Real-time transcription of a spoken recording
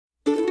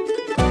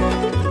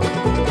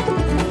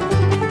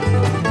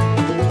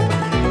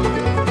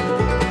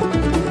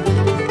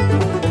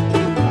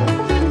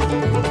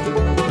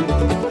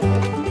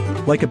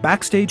Like a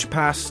backstage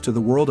pass to the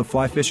world of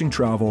fly fishing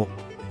travel,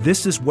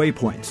 this is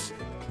Waypoints,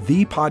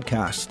 the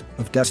podcast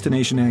of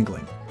destination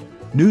angling.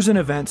 News and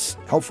events,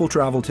 helpful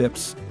travel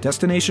tips,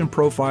 destination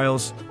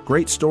profiles,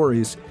 great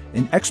stories,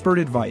 and expert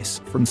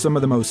advice from some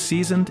of the most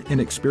seasoned and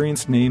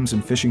experienced names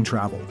in fishing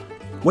travel.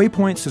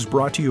 Waypoints is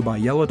brought to you by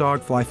Yellow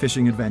Dog Fly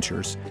Fishing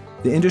Adventures,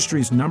 the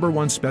industry's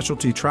 #1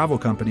 specialty travel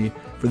company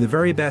for the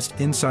very best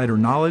insider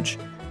knowledge,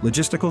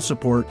 logistical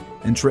support,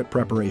 and trip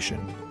preparation.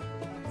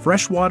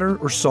 Freshwater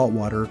or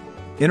saltwater,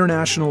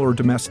 international or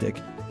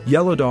domestic,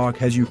 Yellow Dog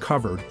has you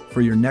covered for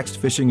your next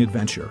fishing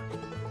adventure.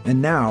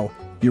 And now,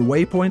 your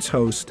Waypoints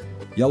host,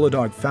 Yellow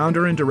Dog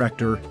founder and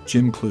director,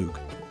 Jim Klug.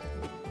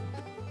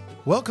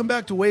 Welcome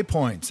back to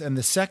Waypoints and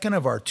the second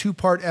of our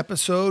two-part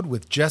episode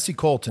with Jesse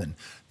Colton,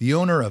 the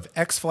owner of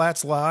X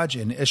Flats Lodge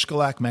in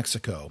Xcalak,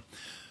 Mexico.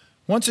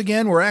 Once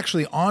again, we're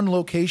actually on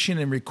location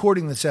and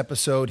recording this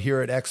episode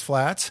here at X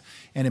Flats.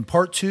 And in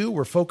part two,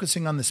 we're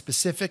focusing on the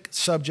specific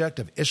subject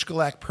of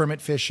Xcalak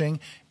permit fishing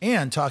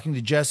and talking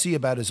to Jesse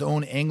about his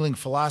own angling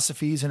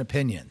philosophies and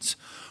opinions.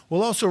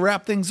 We'll also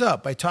wrap things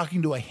up by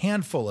talking to a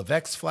handful of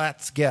X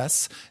Flats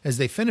guests as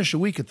they finish a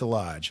week at the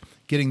lodge,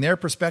 getting their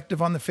perspective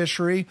on the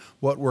fishery,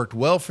 what worked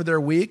well for their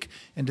week,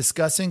 and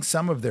discussing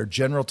some of their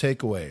general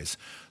takeaways.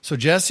 So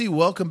Jesse,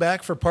 welcome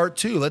back for part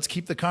two. Let's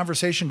keep the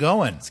conversation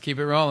going. Let's keep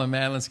it rolling,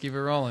 man. Let's keep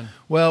it rolling.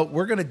 Well,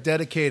 we're going to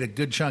dedicate a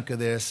good chunk of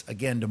this,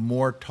 again, to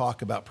more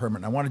talk about permit.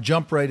 And I want to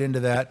jump right into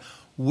that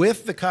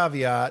with the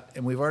caveat,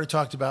 and we've already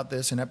talked about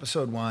this in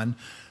episode 1,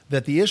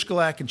 that the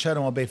Xcalak and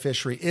Chetumal Bay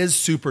fishery is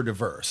super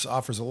diverse,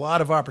 offers a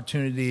lot of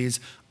opportunities.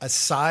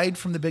 Aside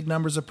from the big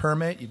numbers of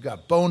permit, you've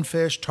got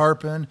bonefish,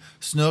 tarpon,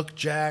 snook,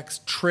 jacks,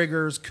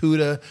 triggers,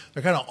 cuda.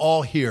 They're kind of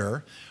all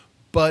here.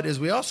 But as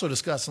we also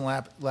discussed in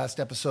the last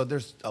episode,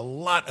 there's a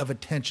lot of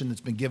attention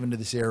that's been given to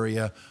this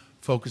area,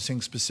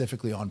 focusing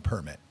specifically on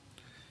permit.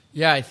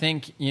 Yeah, I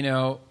think,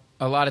 a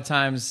lot of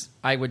times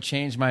I would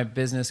change my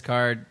business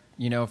card,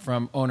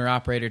 from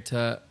owner-operator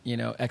to,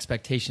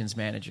 expectations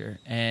manager.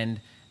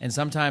 And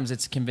sometimes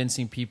it's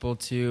convincing people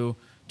to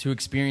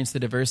experience the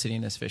diversity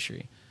in this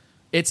fishery.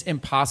 It's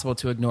impossible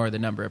to ignore the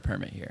number of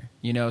permit here,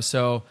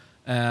 so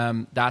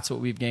that's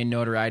what we've gained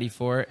notoriety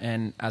for.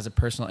 And as a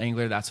personal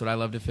angler, that's what I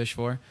love to fish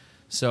for.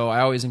 So I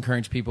always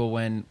encourage people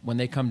when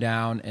they come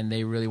down and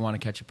they really want to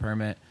catch a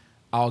permit,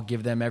 I'll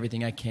give them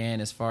everything I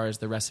can as far as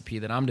the recipe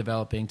that I'm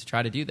developing to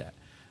try to do that.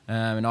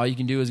 And all you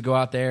can do is go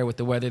out there with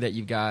the weather that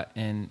you've got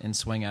and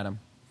swing at them.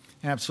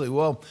 Absolutely.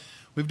 Well,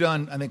 we've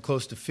done, I think,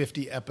 close to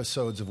 50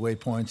 episodes of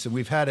Waypoints, and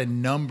we've had a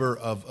number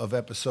of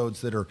episodes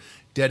that are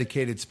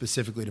dedicated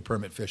specifically to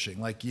permit fishing.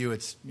 Like you,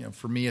 it's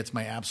for me, it's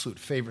my absolute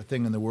favorite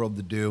thing in the world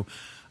to do.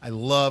 I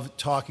love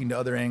talking to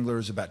other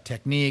anglers about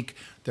technique,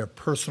 their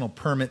personal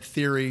permit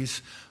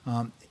theories,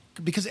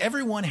 because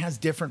everyone has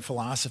different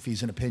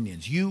philosophies and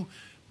opinions. You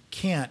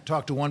can't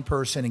talk to one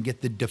person and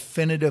get the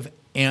definitive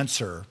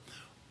answer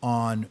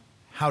on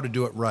how to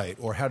do it right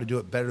or how to do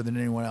it better than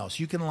anyone else.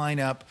 You can line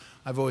up,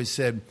 I've always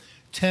said,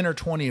 10 or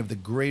 20 of the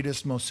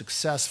greatest, most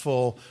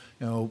successful,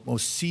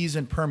 most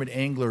seasoned permit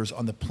anglers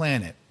on the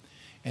planet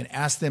and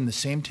ask them the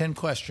same 10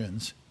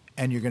 questions,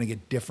 and you're going to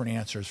get different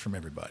answers from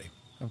everybody.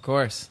 Of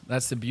course.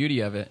 That's the beauty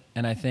of it.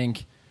 And I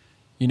think,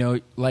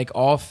 like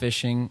all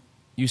fishing,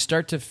 you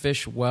start to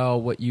fish well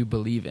what you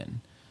believe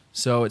in.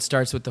 So it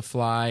starts with the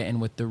fly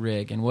and with the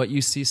rig and what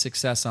you see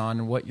success on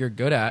and what you're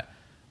good at.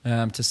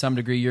 To some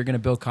degree, you're going to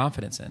build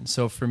confidence in.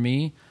 So for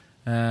me,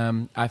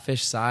 I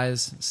fish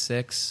size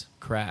 6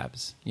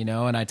 crabs,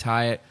 and I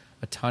tie it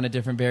a ton of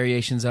different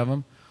variations of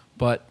them.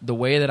 But the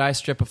way that I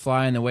strip a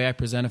fly and the way I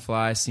present a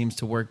fly seems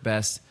to work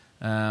best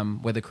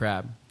with a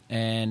crab.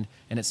 And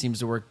it seems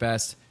to work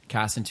best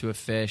cast into a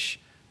fish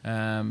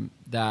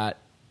that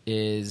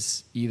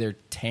is either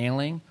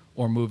tailing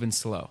or moving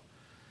slow.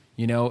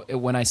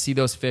 When I see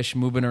those fish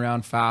moving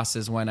around fast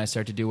is when I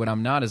start to do what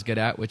I'm not as good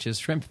at, which is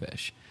shrimp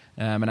fish.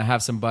 And I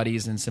have some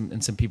buddies and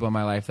some people in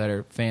my life that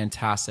are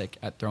fantastic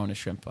at throwing a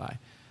shrimp fly.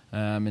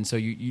 And so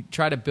you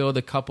try to build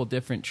a couple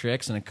different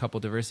tricks and a couple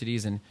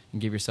diversities and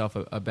give yourself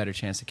a better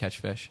chance to catch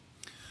fish.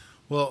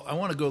 Well, I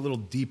want to go a little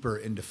deeper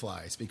into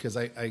flies because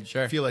I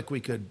Sure. feel like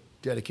we could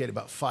dedicate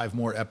about 5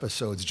 more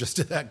episodes just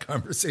to that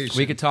conversation.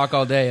 We could talk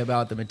all day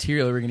about the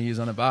material we're going to use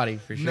on the body,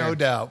 for sure. No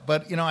doubt.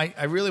 But,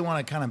 I really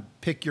want to kind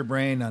of pick your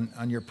brain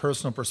on your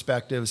personal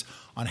perspectives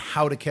on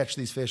how to catch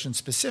these fish, and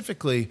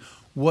specifically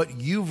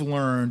what you've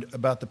learned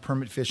about the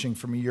permit fishing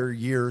from your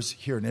years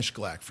here in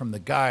Xcalak, from the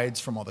guides,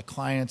 from all the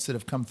clients that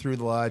have come through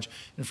the lodge,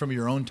 and from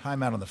your own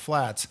time out on the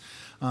flats.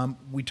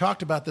 We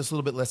talked about this a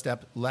little bit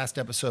last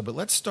episode, but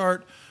let's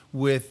start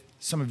with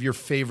some of your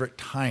favorite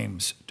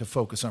times to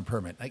focus on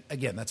permit.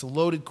 Again, that's a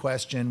loaded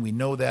question. We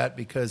know that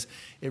because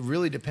it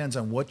really depends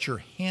on what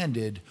you're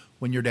handed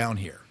when you're down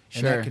here.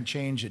 And Sure. that can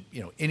change at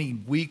any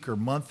week or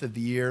month of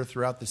the year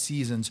throughout the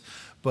seasons.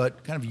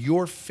 But kind of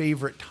your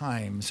favorite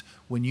times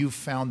when you've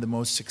found the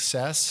most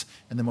success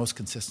and the most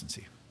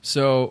consistency.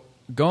 So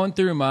going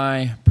through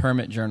my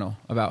permit journal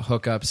about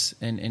hookups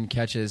and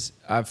catches,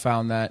 I've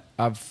found that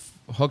I've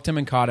hooked them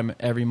and caught them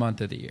every month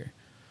of the year.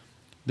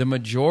 The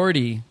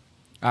majority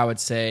I would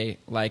say,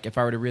 like, if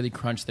I were to really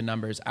crunch the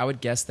numbers, I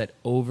would guess that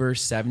over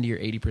 70 or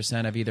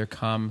 80% have either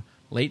come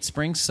late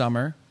spring,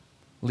 summer,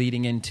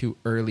 leading into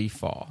early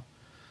fall.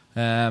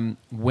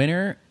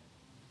 Winter,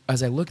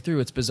 as I look through,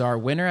 it's bizarre.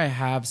 Winter, I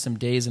have some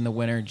days in the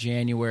winter,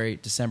 January,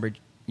 December,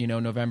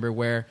 November,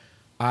 where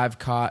I've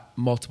caught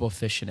multiple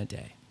fish in a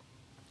day,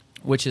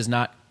 which is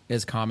not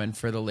as common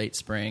for the late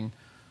spring,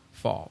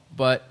 fall.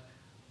 But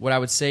what I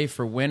would say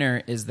for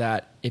winter is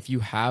that if you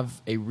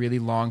have a really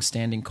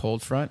long-standing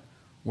cold front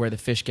where the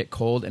fish get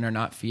cold and are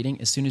not feeding,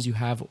 as soon as you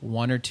have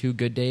 1 or 2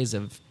 good days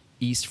of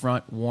east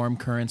front, warm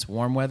currents,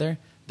 warm weather,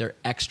 they're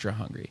extra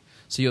hungry.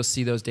 So you'll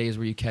see those days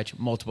where you catch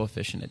multiple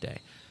fish in a day.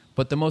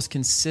 But the most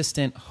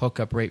consistent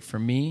hookup rate for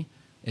me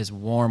is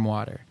warm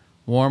water.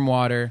 Warm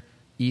water,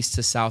 east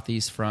to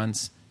southeast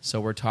fronts. So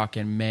we're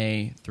talking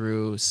May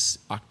through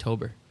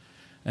October.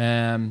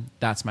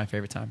 That's my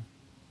favorite time.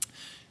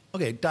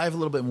 Okay, dive a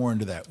little bit more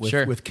into that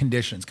with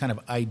conditions, kind of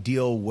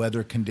ideal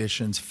weather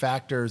conditions,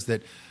 factors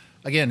that,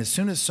 again, as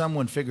soon as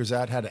someone figures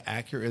out how to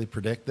accurately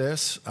predict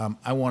this,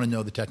 I want to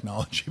know the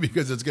technology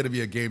because it's going to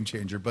be a game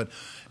changer. But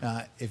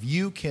if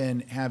you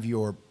can have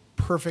your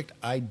perfect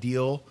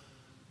ideal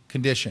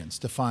conditions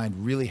to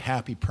find really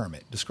happy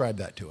permit, describe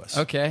that to us.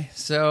 Okay,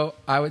 so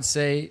I would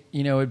say,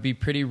 it'd be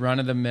pretty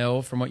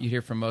run-of-the-mill from what you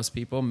hear from most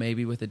people,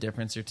 maybe with a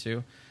difference or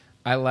two.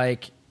 I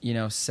like,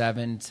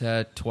 7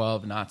 to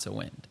 12 knots of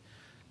wind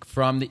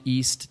from the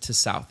east to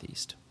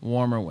southeast,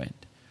 warmer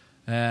wind.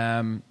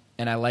 And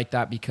I like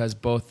that because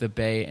both the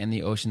bay and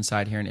the ocean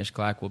side here in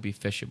Ishkalak will be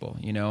fishable,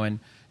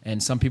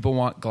 and some people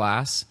want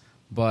glass,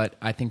 but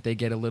I think they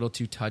get a little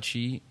too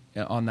touchy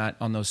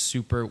on those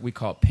super, we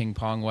call it ping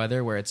pong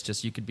weather, where it's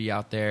just, you could be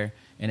out there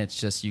and it's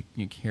just, you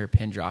can hear a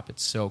pin drop.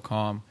 It's so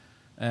calm.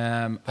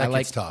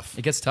 Gets tough.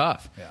 It gets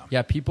tough.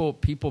 Yeah.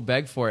 People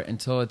beg for it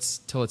until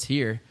it's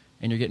here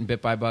and you're getting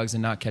bit by bugs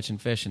and not catching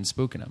fish and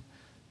spooking them.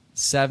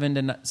 7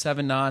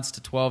 knots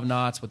to 12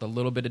 knots with a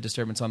little bit of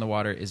disturbance on the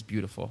water is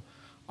beautiful.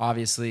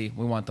 Obviously,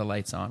 we want the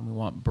lights on. We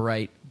want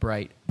bright,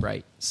 bright,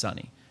 bright,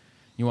 sunny.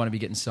 You want to be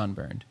getting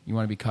sunburned. You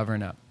want to be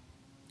covering up.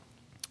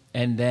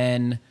 And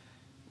then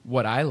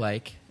what I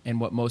like,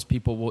 and what most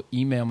people will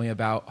email me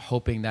about,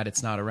 hoping that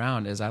it's not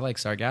around, is I like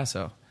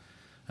Sargasso.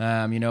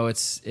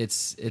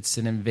 It's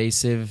an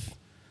invasive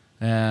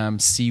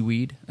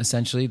seaweed,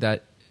 essentially,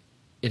 that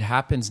it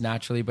happens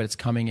naturally, but it's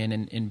coming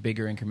in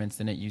bigger increments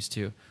than it used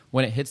to.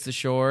 When it hits the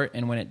shore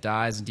and when it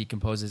dies and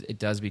decomposes, it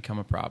does become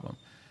a problem.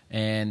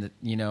 And,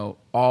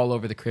 all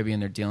over the Caribbean,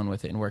 they're dealing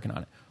with it and working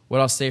on it.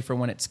 What I'll say for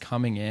when it's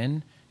coming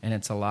in and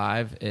it's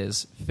alive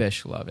is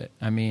fish love it.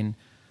 I mean,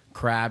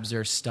 crabs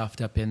are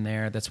stuffed up in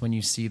there. That's when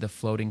you see the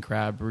floating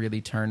crab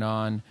really turn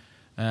on.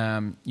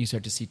 You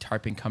start to see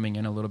tarpon coming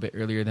in a little bit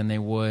earlier than they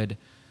would.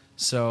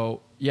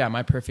 So, yeah,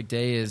 my perfect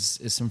day is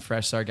some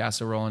fresh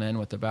Sargasso rolling in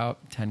with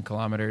about 10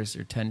 kilometers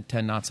or 10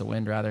 knots of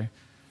wind, rather.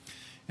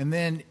 And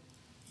then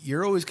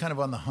you're always kind of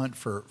on the hunt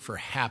for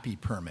happy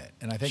permit.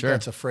 And I think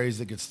that's a phrase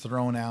that gets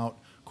thrown out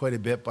quite a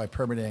bit by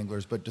permit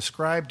anglers. But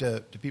describe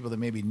to people that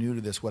may be new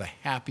to this what a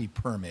happy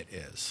permit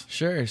is.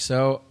 Sure.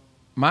 So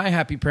my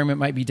happy permit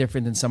might be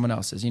different than someone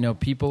else's.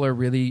 People are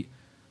really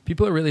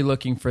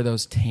looking for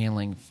those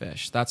tailing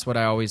fish. That's what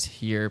I always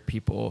hear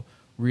people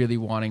really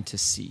wanting to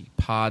see,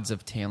 pods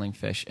of tailing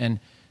fish. And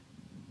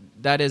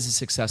that is a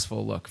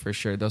successful look for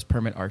sure. Those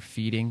permit are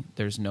feeding,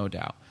 there's no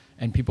doubt.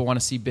 And people want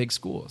to see big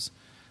schools.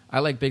 I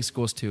like big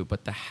schools too,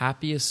 but the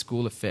happiest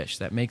school of fish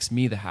that makes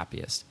me the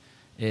happiest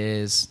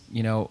is,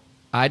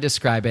 I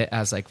describe it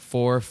as like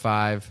 4 or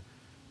 5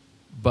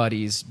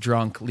 buddies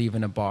drunk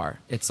leaving a bar.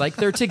 It's like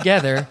they're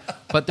together,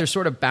 but they're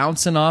sort of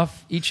bouncing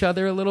off each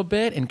other a little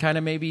bit, and kind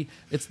of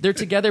they're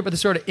together, but they're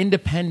sort of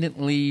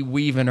independently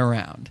weaving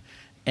around.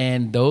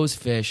 And those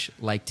fish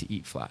like to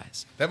eat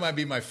flies. That might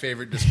be my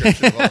favorite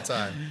description of all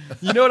time.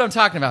 You know what I'm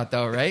talking about,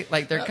 though, right?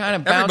 Like they're kind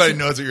of bouncing. Everybody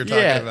knows what you're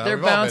talking about. They're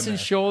bouncing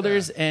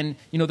shoulders, and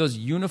those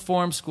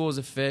uniform schools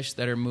of fish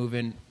that are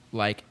moving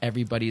like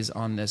everybody's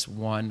on this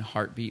one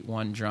heartbeat,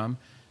 one drum.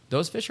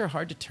 Those fish are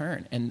hard to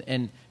turn,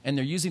 and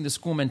they're using the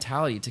school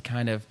mentality to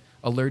kind of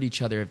alert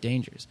each other of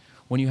dangers.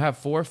 When you have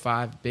 4 or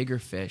 5 bigger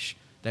fish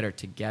that are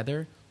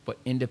together but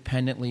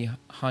independently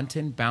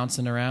hunting,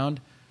 bouncing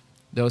around,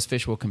 those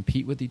fish will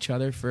compete with each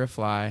other for a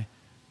fly,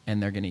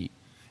 and they're going to eat.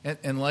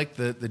 And like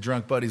the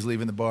drunk buddies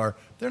leaving the bar,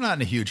 they're not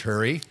in a huge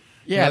hurry.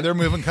 Yeah, they're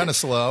moving kind of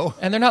slow,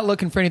 and they're not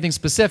looking for anything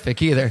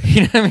specific either.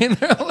 You know what I mean?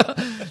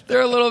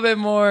 They're a little bit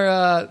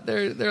more.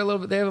 They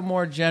have a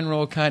more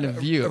general kind of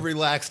view, a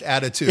relaxed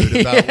attitude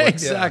about what.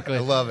 Exactly.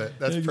 Yeah, I love it.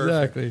 That's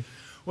exactly. Perfect.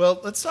 Well,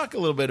 let's talk a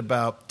little bit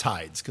about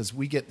tides, because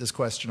we get this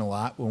question a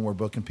lot when we're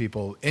booking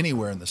people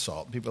anywhere in the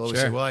Salt. People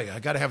always say, "Well, I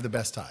got to have the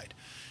best tide."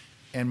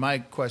 And my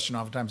question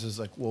oftentimes is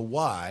like, well,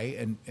 why?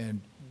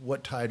 And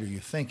what tide are you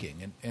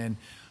thinking? And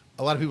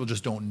a lot of people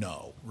just don't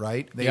know,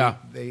 right? They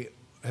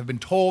have been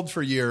told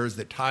for years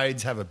that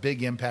tides have a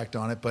big impact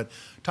on it. But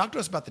talk to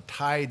us about the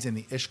tides in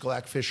the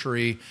Ishkalak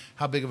fishery,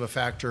 how big of a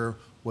factor,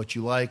 what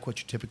you like, what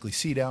you typically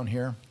see down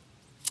here.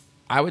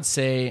 I would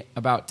say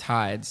about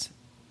tides,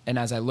 And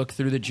as I look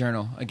through the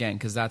journal, again,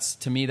 because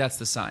to me, that's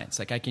the science.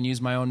 Like I can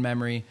use my own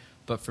memory,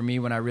 but for me,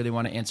 when I really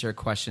want to answer a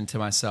question to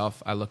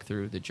myself, I look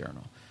through the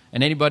journal.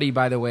 And anybody,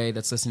 by the way,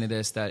 that's listening to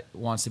this that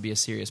wants to be a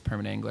serious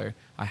permanent angler,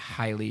 I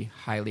highly,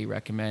 highly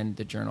recommend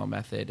the journal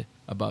method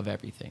above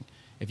everything.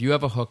 If you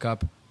have a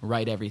hookup,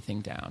 write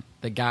everything down.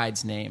 The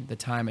guide's name, the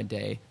time of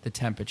day, the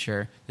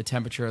temperature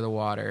of the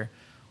water,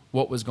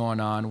 what was going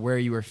on, where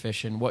you were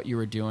fishing, what you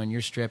were doing,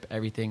 your strip,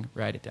 everything,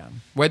 write it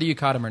down. Whether you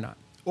caught him or not.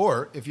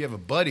 Or if you have a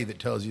buddy that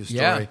tells you a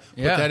story,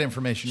 put that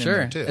information in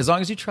there too. As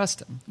long as you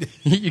trust him.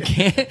 You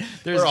can't.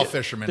 We're all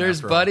fishermen.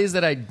 There's buddies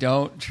that I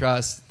don't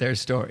trust their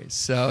stories.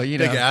 So, you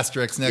know. Big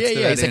asterisks next to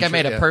that. Yeah, it's like I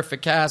made a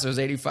perfect cast. It was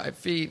 85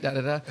 feet,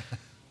 Okay.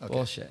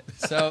 Bullshit.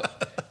 So,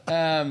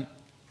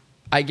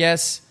 I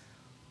guess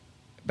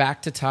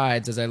back to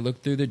tides, as I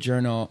look through the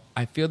journal,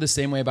 I feel the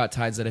same way about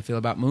tides that I feel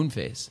about moon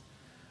phase.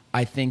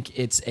 I think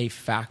it's a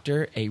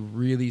factor, a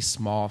really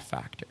small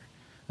factor.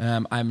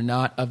 I'm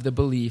not of the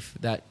belief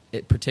that,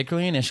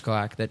 particularly in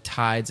Ishkalak, that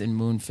tides and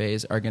moon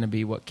phase are going to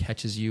be what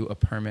catches you a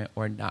permit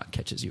or not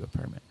catches you a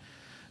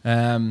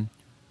permit.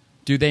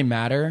 Do they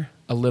matter?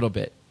 A little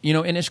bit. You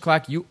know, in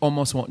Ishkalak, you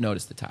almost won't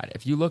notice the tide.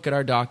 If you look at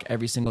our dock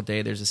every single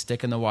day, there's a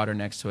stick in the water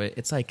next to it.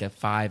 It's like a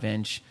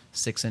 5-inch,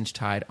 6-inch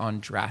tide on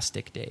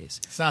drastic days.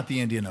 It's not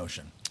the Indian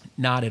Ocean.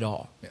 Not at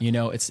all. Yeah. You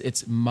know,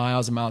 it's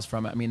miles and miles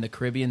from it. I mean, the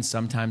Caribbean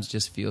sometimes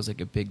just feels like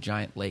a big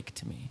giant lake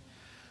to me.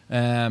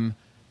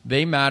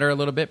 They matter a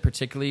little bit,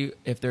 particularly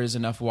if there's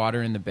enough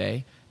water in the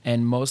bay.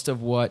 And most of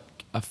what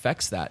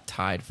affects that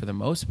tide, for the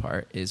most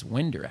part, is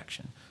wind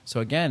direction. So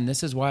again,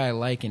 this is why I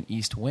like an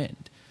east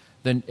wind.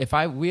 Then if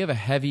we have a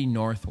heavy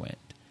north wind,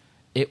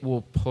 it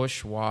will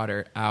push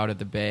water out of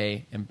the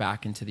bay and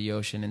back into the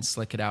ocean and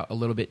slick it out a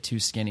little bit too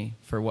skinny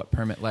for what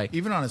permit like.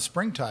 Even on a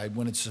spring tide,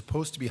 when it's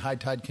supposed to be high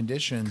tide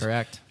conditions,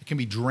 correct, it can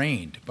be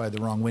drained by the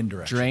wrong wind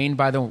direction. Drained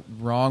by the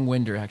wrong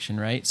wind direction,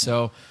 right?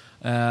 So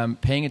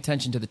paying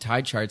attention to the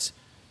tide charts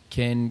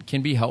can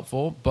be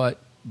helpful, but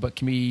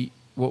can be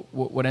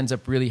what ends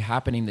up really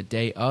happening the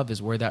day of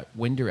is where that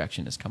wind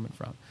direction is coming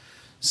from.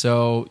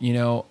 So, you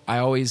know, I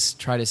always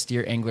try to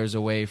steer anglers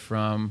away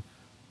from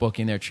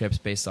booking their trips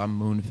based on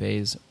moon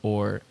phase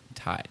or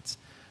tides,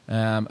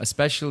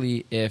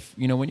 especially if,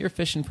 you know, when you're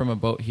fishing from a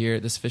boat here,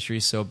 this fishery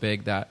is so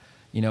big that,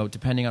 you know,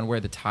 depending on where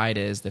the tide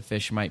is, the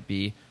fish might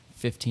be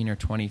 15 or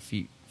 20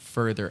 feet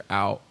further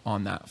out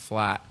on that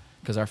flat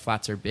because our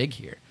flats are big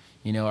here.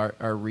 You know,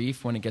 our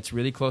reef, when it gets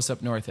really close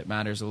up north, it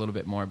matters a little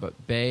bit more.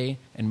 But bay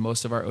and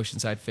most of our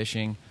oceanside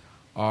fishing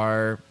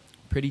are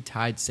pretty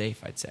tide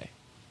safe, I'd say.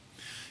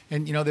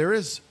 And, you know, there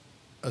is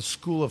a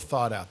school of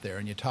thought out there,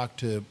 and you talk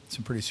to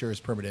some pretty serious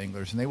permit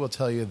anglers, and they will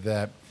tell you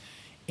that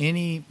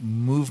any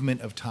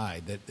movement of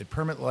tide, that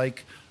permit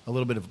like a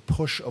little bit of a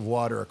push of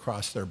water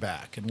across their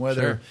back. And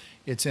whether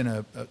it's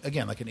in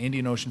again, like an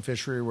Indian Ocean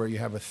fishery where you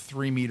have a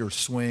 3-meter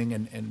swing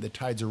and the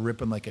tides are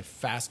ripping like a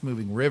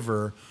fast-moving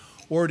river,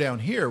 or down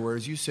here, where,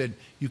 as you said,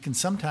 you can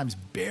sometimes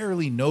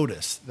barely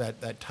notice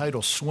that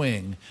tidal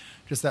swing,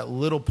 just that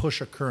little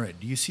push of current.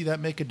 Do you see that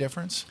make a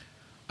difference?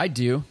 I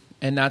do.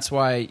 And that's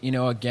why, you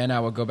know, again, I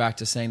will go back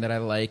to saying that I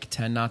like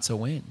 10 knots of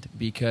wind,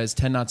 because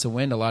 10 knots of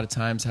wind a lot of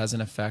times has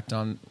an effect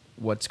on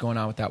what's going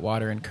on with that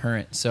water and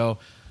current. So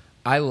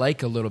I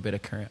like a little bit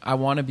of current. I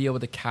want to be able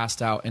to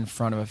cast out in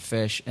front of a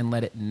fish and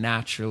let it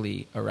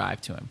naturally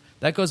arrive to him.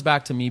 That goes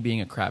back to me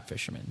being a crab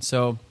fisherman.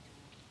 So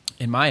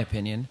in my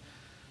opinion,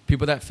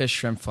 people that fish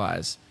shrimp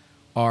flies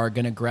are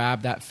going to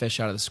grab that fish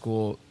out of the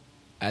school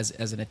as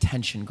an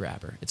attention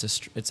grabber.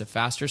 It's a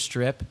faster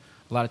strip.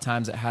 A lot of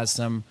times it has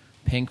some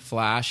pink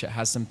flash. It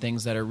has some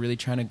things that are really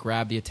trying to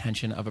grab the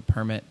attention of a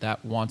permit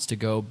that wants to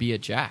go be a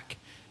jack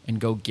and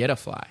go get a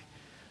fly.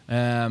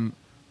 I'm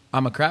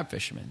a crab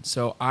fisherman,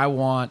 so I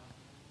want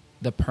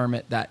the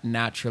permit that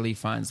naturally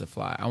finds the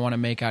fly. I want to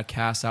make a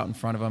cast out in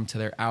front of them to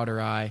their outer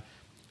eye,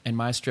 and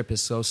my strip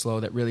is so slow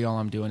that really all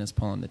I'm doing is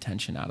pulling the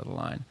tension out of the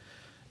line.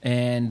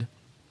 And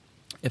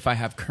if I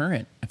have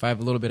current, if I have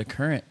a little bit of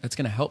current, that's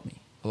going to help me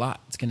a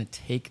lot. It's going to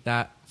take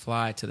that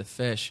fly to the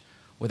fish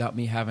without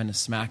me having to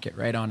smack it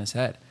right on his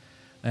head.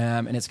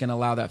 And it's going to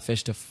allow that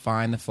fish to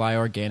find the fly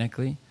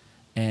organically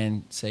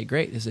and say,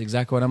 great, this is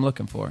exactly what I'm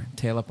looking for.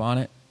 Tail up on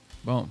it,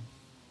 boom.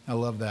 I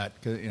love that.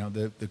 You know,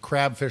 the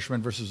crab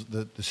fisherman versus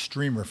the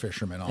streamer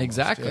fisherman almost.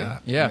 Exactly,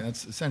 yeah. I mean,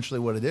 that's essentially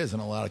what it is in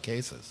a lot of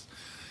cases.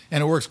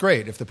 And it works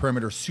great if the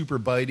permit are super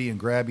bitey and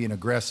grabby and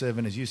aggressive.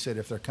 And as you said,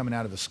 if they're coming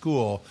out of a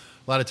school,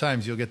 a lot of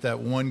times you'll get that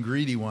one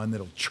greedy one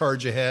that'll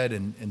charge ahead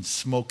and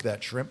smoke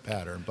that shrimp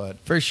pattern. But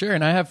for sure.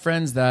 And I have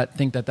friends that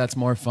think that that's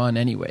more fun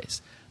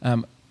anyways.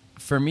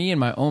 For me, in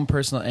my own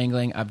personal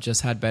angling, I've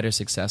just had better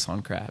success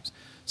on crabs.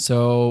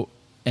 So,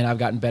 and I've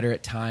gotten better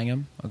at tying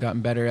them. I've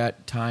gotten better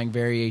at tying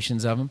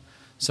variations of them.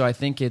 So I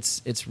think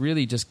it's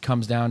really just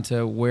comes down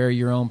to where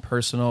your own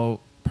personal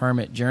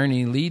permit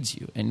journey leads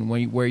you, and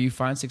where you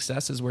find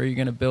success is where you're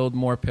going to build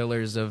more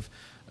pillars of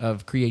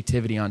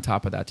creativity on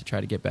top of that to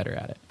try to get better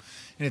at it.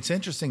 And it's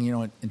interesting, you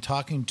know, in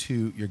talking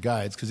to your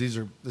guides, because these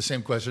are the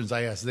same questions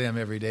I ask them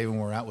every day when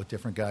we're out with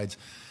different guides.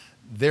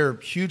 they're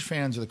huge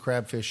fans of the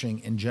crab fishing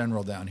in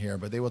general down here,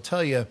 but they will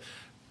tell you,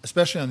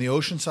 especially on the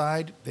ocean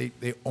side,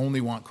 they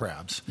only want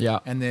crabs. Yeah.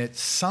 And that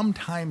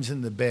sometimes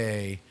in the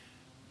bay,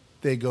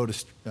 they go to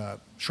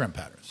shrimp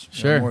patterns.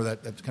 Sure. More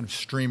that kind of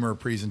streamer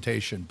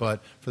presentation.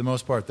 But for the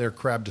most part, they're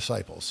crab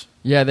disciples.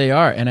 Yeah, they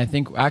are. And I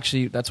think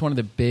actually that's one of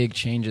the big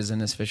changes in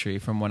this fishery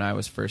from when I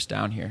was first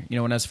down here. You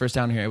know, when I was first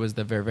down here, it was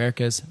the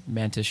Ververkas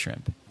mantis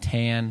shrimp.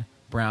 Tan,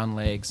 brown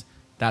legs.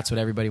 That's what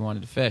everybody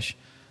wanted to fish.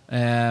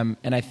 And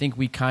I think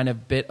we kind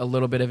of bit a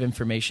little bit of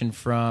information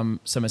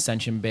from some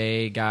Ascension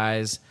Bay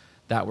guys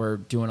that were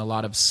doing a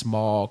lot of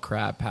small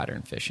crab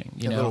pattern fishing.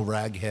 You know, little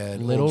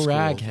raghead. Little old school,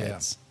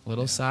 ragheads.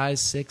 Little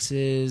size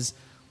 6s,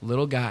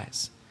 little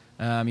guys.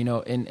 You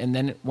know, and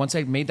then once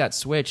I made that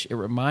switch, it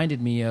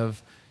reminded me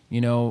of,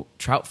 you know,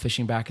 trout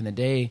fishing back in the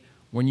day.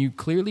 When you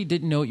clearly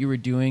didn't know what you were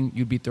doing,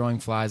 you'd be throwing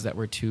flies that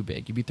were too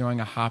big. You'd be throwing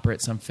a hopper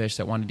at some fish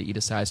that wanted to eat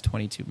a size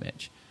 22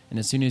 midge. And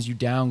as soon as you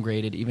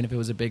downgraded, even if it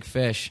was a big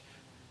fish,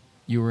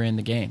 you were in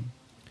the game.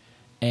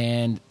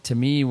 And to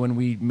me, when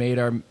we made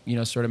our, you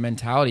know, sort of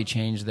mentality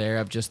change there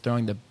of just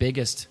throwing the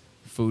biggest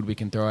food we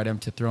can throw at him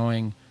to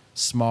throwing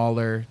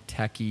smaller,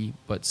 techie,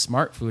 but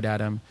smart food at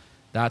him,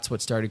 that's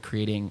what started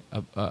creating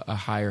a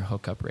higher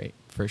hookup rate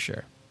for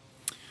sure.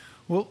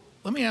 Well,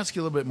 let me ask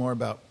you a little bit more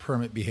about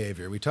permit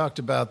behavior. We talked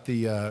about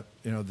the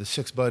the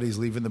 6 buddies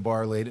leaving the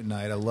bar late at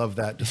night. I love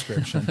that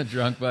description.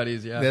 Drunk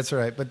buddies, yeah. That's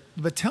right.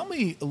 But tell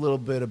me a little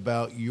bit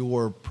about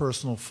your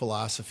personal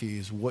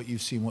philosophies, what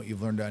you've seen, what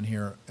you've learned down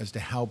here as to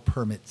how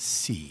permits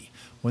see.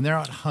 When they're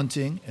out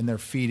hunting and they're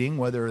feeding,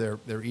 whether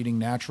they're eating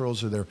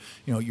naturals or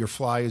your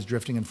fly is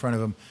drifting in front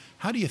of them,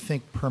 how do you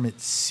think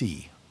permits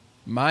see?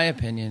 My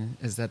opinion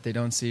is that they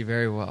don't see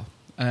very well.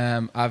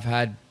 I've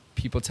had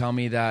people tell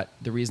me that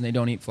the reason they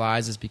don't eat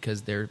flies is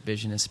because their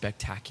vision is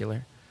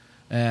spectacular.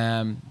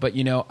 But,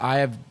 you know, I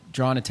have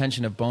drawn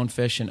attention of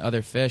bonefish and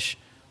other fish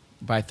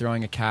by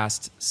throwing a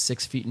cast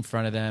 6 feet in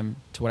front of them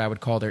to what I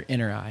would call their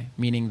inner eye,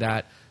 meaning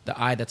that the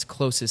eye that's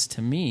closest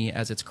to me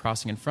as it's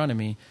crossing in front of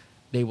me,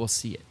 they will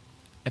see it.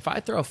 If I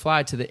throw a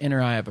fly to the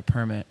inner eye of a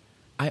permit,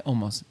 I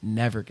almost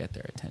never get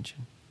their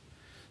attention.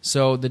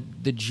 So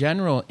the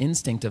general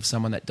instinct of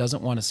someone that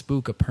doesn't want to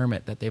spook a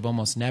permit that they've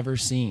almost never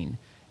seen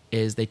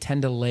is they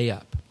tend to lay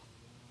up.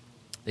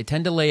 They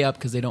tend to lay up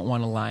because they don't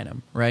want to line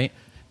them, right?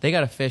 They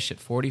got a fish at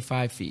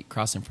 45 feet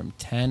crossing from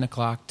 10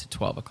 o'clock to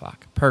 12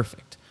 o'clock.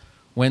 Perfect.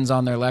 Wind's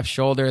on their left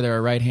shoulder. They're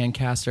a right-hand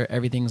caster.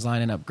 Everything's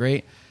lining up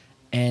great.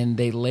 And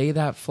they lay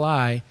that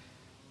fly,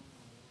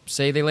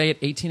 say they lay it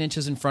 18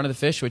 inches in front of the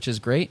fish, which is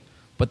great,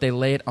 but they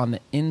lay it on the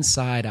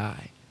inside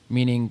eye,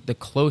 meaning the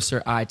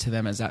closer eye to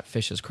them as that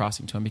fish is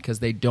crossing to them because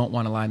they don't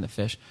want to line the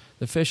fish.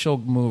 The fish will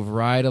move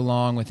right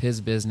along with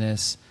his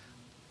business,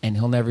 and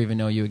he'll never even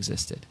know you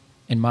existed,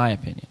 in my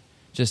opinion.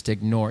 Just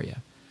ignore you.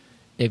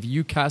 If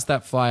you cast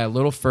that fly a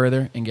little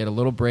further and get a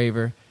little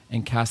braver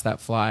and cast that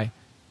fly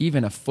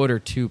even a foot or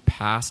two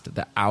past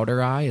the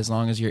outer eye, as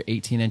long as you're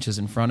 18 inches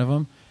in front of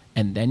him,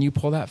 and then you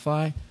pull that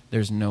fly,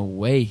 there's no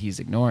way he's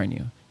ignoring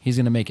you. He's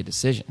going to make a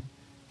decision.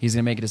 He's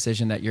going to make a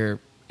decision that you're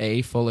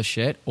A, full of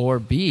shit, or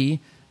B,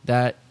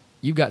 that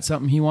you've got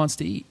something he wants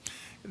to eat.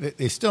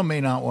 They still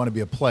may not want to be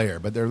a player,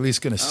 but they're at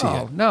least going to see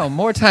it. No,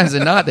 more times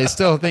than not, they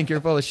still think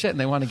you're full of shit and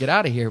they want to get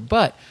out of here.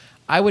 But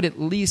I would at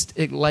least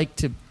like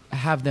to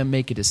have them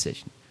make a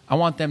decision. I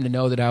want them to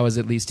know that I was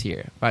at least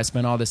here. If I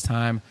spent all this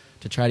time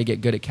to try to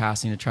get good at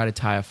casting, to try to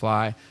tie a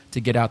fly, to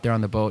get out there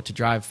on the boat, to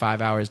drive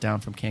 5 hours down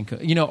from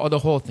Cancun, you know, the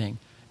whole thing.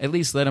 At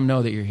least let them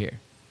know that you're here.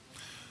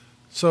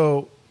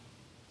 So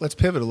let's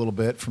pivot a little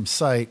bit from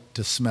sight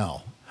to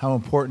smell. How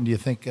important do you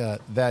think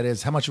that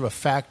is? How much of a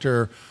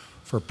factor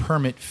for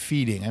permit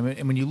feeding? I mean,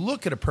 and when you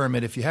look at a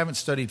permit, if you haven't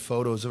studied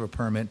photos of a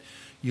permit,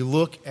 you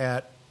look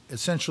at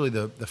essentially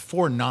the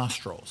 4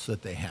 nostrils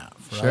that they have,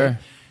 right? Sure.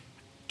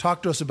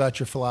 Talk to us about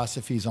your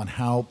philosophies on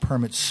how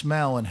permits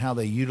smell and how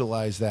they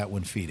utilize that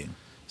when feeding.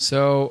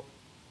 So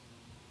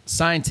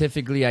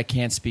scientifically, I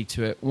can't speak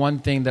to it. One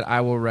thing that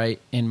I will write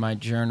in my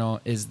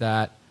journal is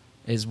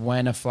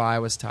when a fly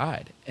was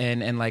tied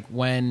and like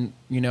when,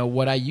 you know,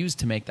 what I used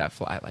to make that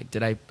fly. Like,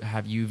 did I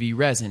have UV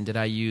resin? Did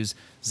I use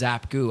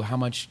Zap Goo? How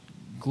much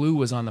glue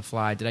was on the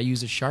fly? Did I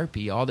use a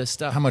Sharpie? All this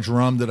stuff. How much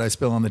rum did I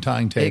spill on the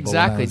tying table?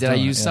 Exactly. Did I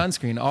use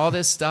sunscreen? All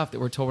this stuff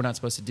that we're told we're not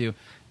supposed to do.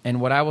 And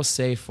what I will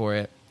say for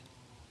it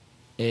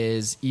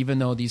is, even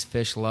though these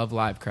fish love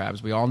live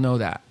crabs, we all know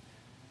that.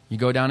 You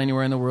go down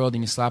anywhere in the world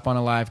and you slap on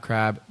a live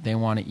crab, they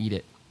want to eat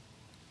it.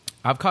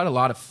 I've caught a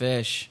lot of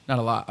fish, not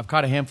a lot, I've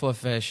caught a handful of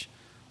fish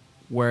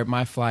where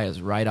my fly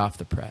is right off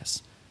the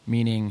press,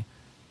 meaning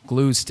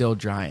glue's still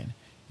drying.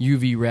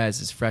 UV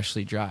res is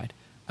freshly dried.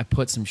 I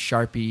put some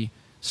Sharpie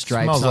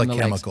stripes Smells on like the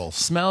legs. chemicals.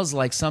 Smells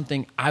like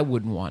something I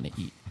wouldn't want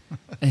to eat.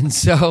 And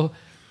so,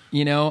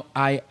 you know,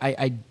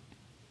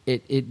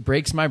 it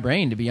breaks my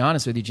brain, to be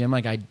honest with you, Jim.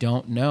 Like, I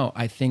don't know.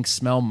 I think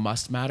smell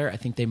must matter. I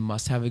think they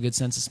must have a good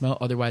sense of smell.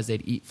 Otherwise,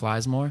 they'd eat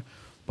flies more.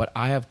 But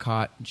I have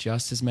caught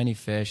just as many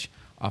fish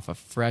off a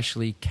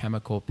freshly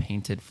chemical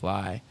painted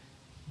fly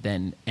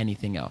than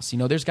anything else. You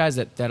know, there's guys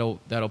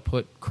that'll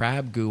put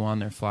crab goo on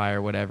their fly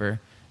or whatever,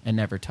 and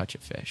never touch a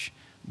fish.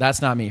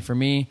 That's not me. For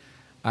me,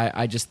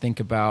 I just think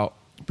about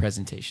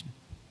presentation.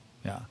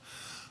 Yeah.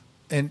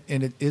 And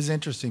it is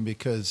interesting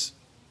because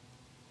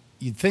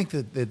you'd think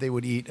that they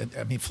would eat.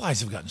 I mean,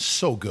 flies have gotten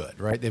so good,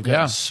 right? They've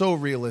gotten so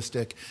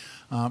realistic,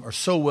 or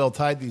so well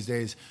tied these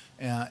days,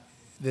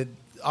 that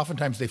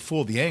oftentimes they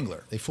fool the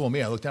angler. They fool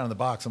me. I look down in the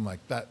box. I'm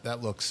like,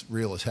 that looks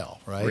real as hell,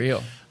 right?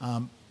 Real.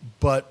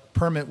 But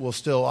permit will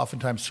still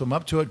oftentimes swim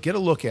up to it, get a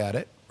look at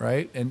it,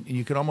 right? And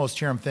you can almost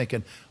hear them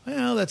thinking,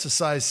 well, that's a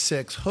size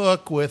 6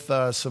 hook with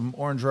some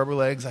orange rubber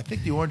legs. I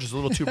think the orange is a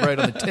little too bright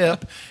on the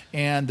tip,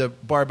 and the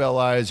barbell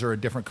eyes are a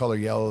different color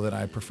yellow than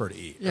I prefer to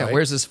eat. Yeah, right?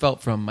 where's this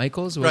felt from?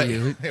 Michael's? What Right. are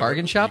you,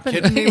 bargain shopping?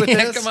 You kidding me with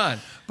Yeah, this? come on.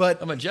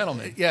 But I'm a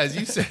gentleman. Yeah, as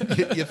you said,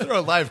 you throw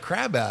a live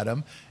crab at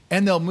them,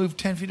 and they'll move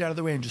 10 feet out of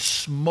the way and just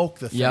smoke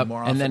the thing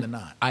more often and then than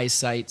not.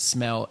 eyesight,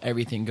 smell,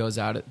 everything goes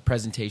out.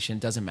 Presentation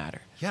doesn't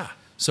matter. Yeah.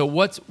 So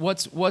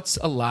what's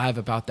alive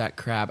about that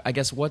crab? I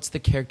guess what's the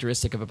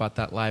characteristic about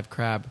that live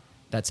crab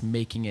that's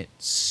making it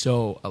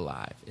so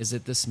alive? Is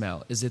it the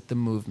smell? Is it the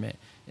movement?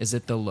 Is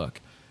it the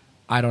look?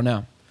 I don't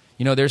know.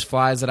 You know, there's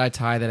flies that I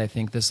tie that I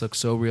think this looks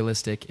so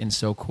realistic and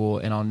so cool,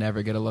 and I'll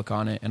never get a look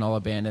on it, and I'll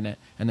abandon it.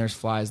 And there's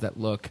flies that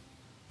look,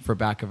 for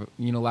lack of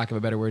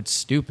a better word,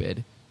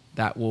 stupid,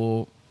 that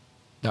will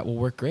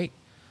work great.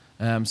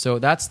 So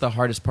that's the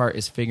hardest part,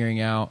 is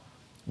figuring out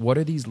what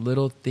are these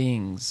little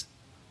things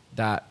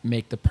that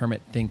make the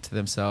permit think to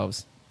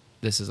themselves,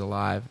 this is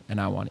alive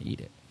and I want to eat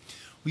it.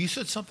 Well, you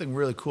said something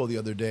really cool the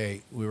other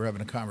day. We were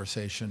having a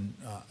conversation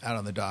out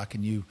on the dock,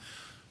 and you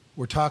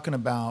were talking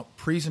about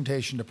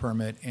presentation to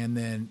permit and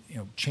then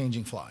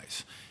changing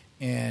flies.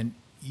 And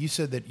you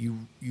said that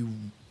you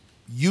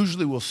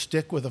usually will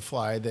stick with a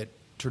fly that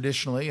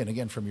traditionally, and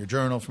again from your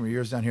journal, from your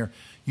years down here,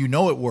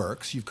 it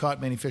works. You've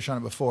caught many fish on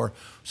it before.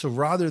 So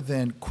rather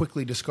than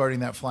quickly discarding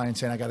that fly and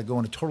saying I got to go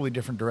in a totally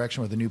different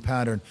direction with a new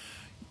pattern,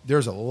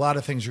 there's a lot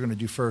of things you're going to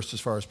do first as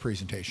far as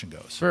presentation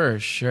goes. For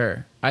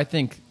sure. I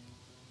think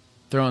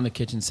throwing the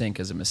kitchen sink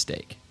is a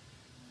mistake.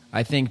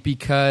 I think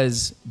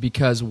because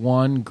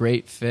one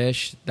great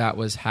fish that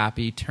was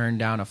happy turned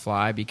down a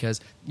fly,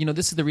 because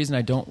this is the reason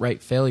I don't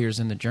write failures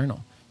in the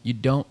journal. You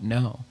don't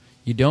know.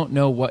 You don't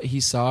know what he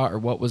saw or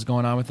what was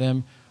going on with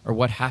him or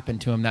what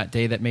happened to him that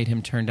day that made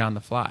him turn down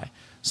the fly.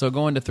 So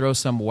going to throw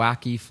some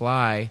wacky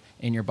fly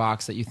in your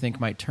box that you think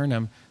might turn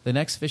him, the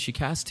next fish you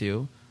cast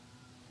to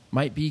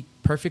might be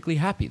perfectly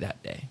happy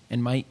that day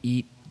and might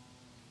eat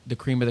the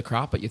cream of the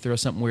crop, but you throw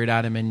something weird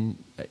at him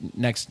and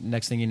next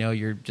thing you know,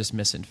 you're just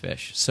missing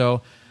fish.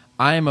 So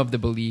I am of the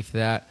belief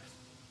that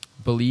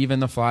believe in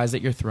the flies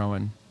that you're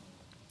throwing,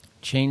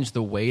 change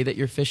the way that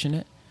you're fishing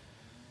it,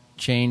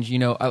 change,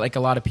 like a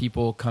lot of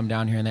people come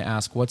down here and they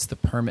ask, what's the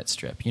permit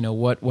strip?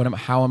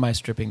 How am I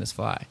stripping this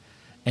fly?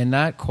 And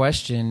that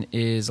question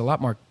is a lot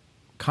more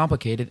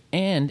complicated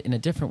and in a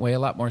different way, a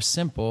lot more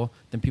simple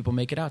than people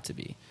make it out to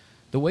be.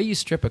 The way you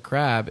strip a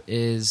crab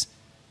is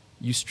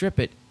you strip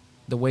it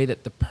the way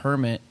that the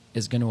permit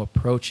is going to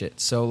approach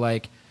it. So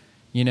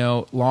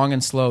long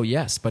and slow,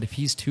 yes, but if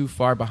he's too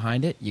far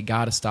behind it, you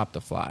got to stop the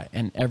fly.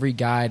 And every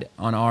guide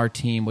on our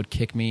team would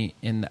kick me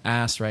in the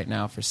ass right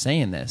now for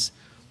saying this.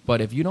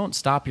 But if you don't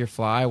stop your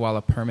fly while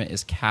a permit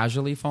is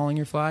casually following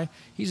your fly,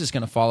 he's just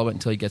going to follow it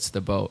until he gets to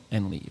the boat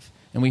and leave.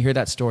 And we hear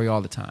that story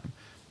all the time.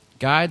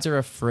 Guides are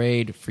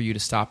afraid for you to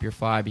stop your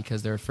fly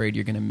because they're afraid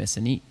you're going to miss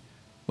and eat,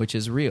 which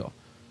is real.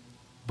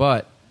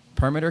 But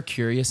permit are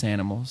curious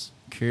animals,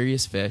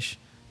 curious fish.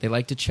 They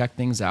like to check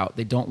things out.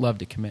 They don't love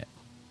to commit.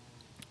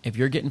 If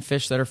you're getting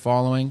fish that are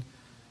following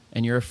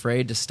and you're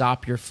afraid to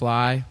stop your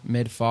fly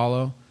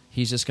mid-follow,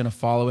 he's just going to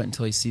follow it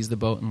until he sees the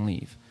boat and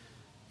leave.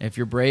 If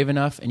you're brave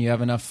enough and you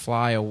have enough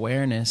fly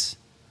awareness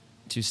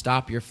to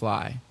stop your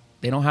fly,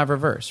 they don't have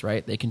reverse,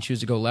 right? They can choose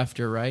to go left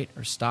or right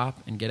or stop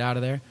and get out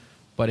of there.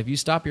 But if you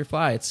stop your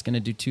fly, it's going to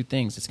do two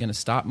things. It's going to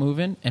stop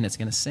moving and it's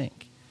going to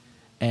sink.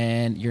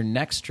 And your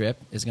next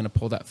trip is going to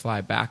pull that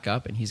fly back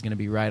up and he's going to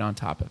be right on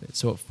top of it.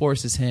 So it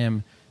forces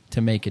him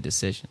to make a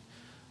decision.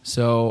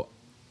 So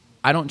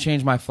I don't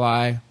change my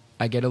fly.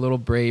 I get a little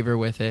braver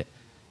with it.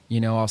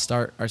 I'll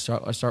start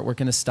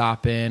working the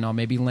stop in. I'll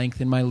maybe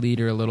lengthen my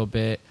leader a little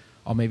bit.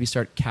 I'll maybe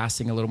start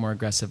casting a little more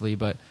aggressively.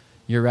 But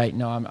you're right.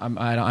 No,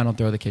 I don't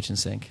throw the kitchen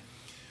sink.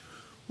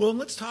 Well,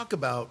 let's talk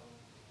about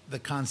the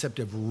concept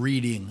of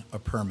reading a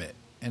permit.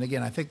 And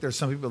again, I think there's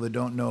some people that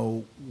don't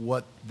know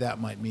what that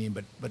might mean,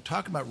 but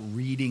talk about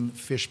reading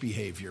fish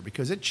behavior,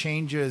 because it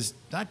changes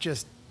not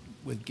just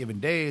with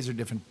given days or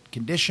different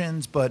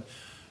conditions, but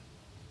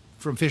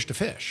from fish to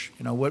fish.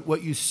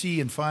 What you see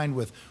and find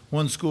with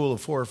one school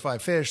of 4 or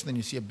 5 fish, then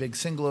you see a big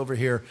single over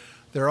here.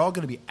 They're all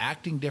going to be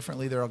acting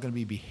differently. They're all going to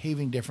be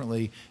behaving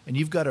differently, and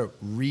you've got to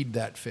read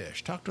that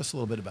fish. Talk to us a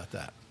little bit about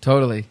that.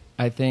 Totally.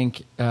 I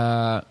think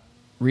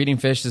reading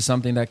fish is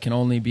something that can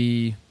only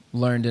be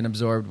learned and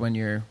absorbed when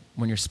you're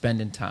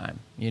spending time.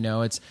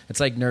 It's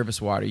like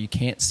nervous water. You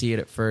can't see it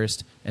at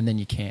first, and then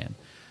you can.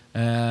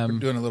 We're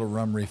doing a little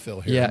rum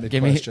refill here. Yeah,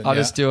 give me. I'll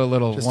just do a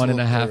little just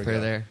 1.5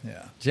 there.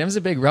 Yeah. Jim's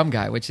a big rum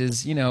guy, which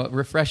is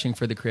refreshing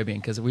for the Caribbean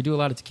because we do a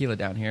lot of tequila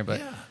down here.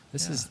 But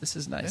this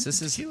is nice.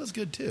 And tequila's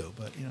good too,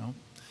 but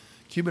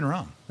Cuban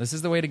rum. This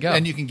is the way to go.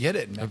 And you can get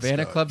it in Mexico.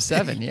 Havana Club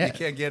 7. Yeah, you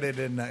can't get it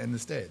in the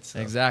States. So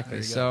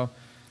exactly. So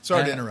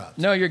sorry to interrupt.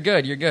 No, you're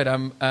good. You're good.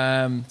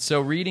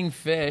 So reading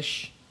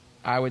fish,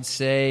 I would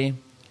say.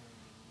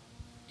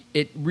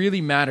 It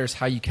really matters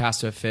how you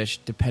cast a fish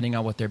depending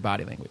on what their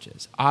body language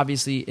is.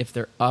 Obviously, if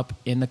they're up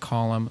in the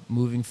column,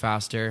 moving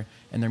faster,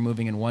 and they're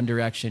moving in one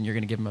direction, you're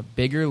going to give them a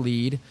bigger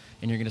lead,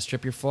 and you're going to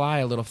strip your fly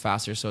a little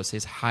faster so it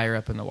stays higher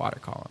up in the water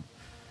column.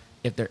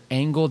 If they're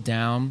angled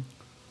down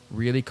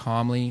really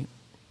calmly,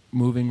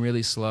 moving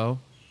really slow,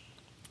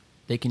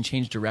 they can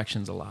change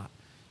directions a lot.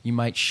 You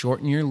might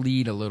shorten your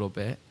lead a little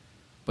bit,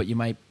 but you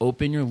might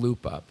open your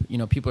loop up.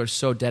 People are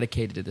so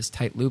dedicated to this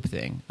tight loop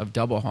thing of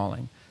double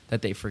hauling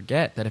that they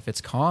forget that if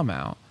it's calm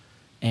out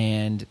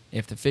and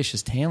if the fish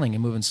is tailing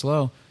and moving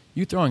slow,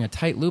 you throwing a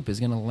tight loop is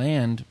going to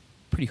land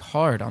pretty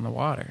hard on the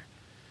water.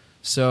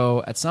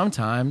 So at some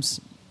times,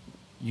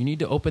 you need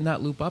to open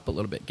that loop up a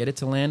little bit, get it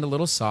to land a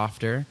little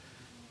softer,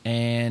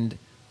 and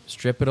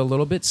strip it a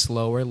little bit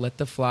slower, let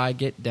the fly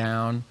get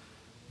down.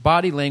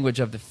 Body language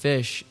of the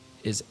fish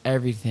is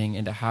everything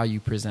into how you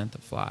present the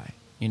fly.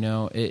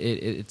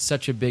 It's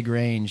such a big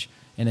range,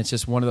 and it's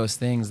just one of those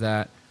things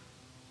that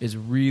is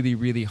really,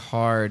 really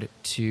hard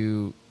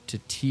to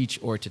teach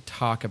or to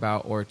talk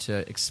about or to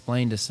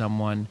explain to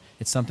someone.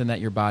 It's something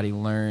that your body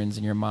learns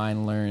and your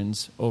mind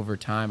learns over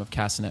time of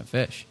casting that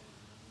fish.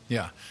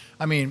 Yeah.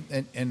 I mean,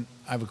 and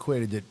I've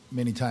equated it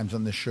many times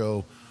on this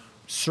show,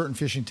 certain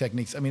fishing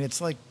techniques. I mean,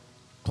 it's like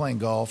playing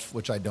golf,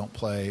 which I don't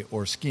play,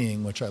 or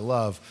skiing, which I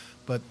love,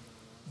 but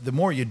the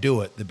more you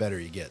do it, the better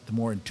you get. The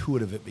more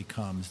intuitive it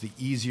becomes, the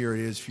easier it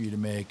is for you to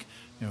make,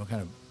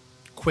 kind of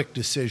quick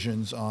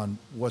decisions on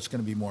what's going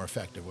to be more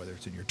effective, whether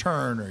it's in your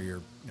turn or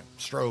your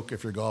stroke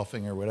if you're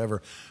golfing or whatever.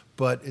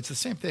 But it's the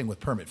same thing with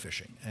permit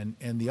fishing.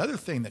 And the other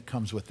thing that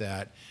comes with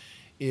that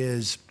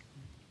is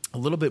a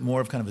little bit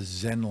more of kind of a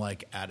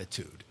Zen-like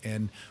attitude.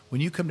 And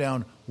when you come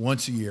down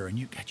once a year and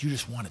you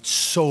just want it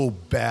so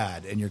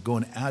bad and you're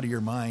going out of your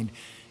mind,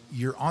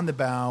 you're on the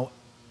bow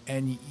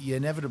and you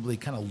inevitably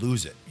kind of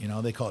lose it.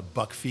 They call it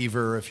buck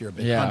fever if you're a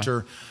big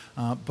hunter.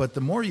 But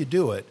the more you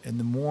do it and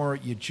the more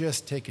you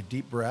just take a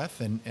deep breath,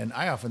 and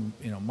I often,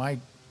 my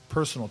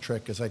personal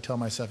trick is I tell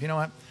myself, you know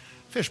what,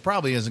 fish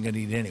probably isn't going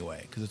to eat it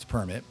anyway because it's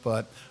permit,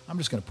 but I'm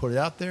just going to put it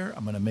out there.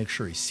 I'm going to make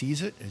sure he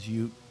sees it, as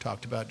you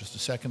talked about just a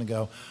second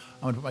ago.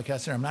 I'm going to put my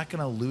cast in there. I'm not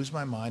going to lose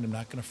my mind. I'm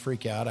not going to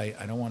freak out. I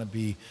don't want to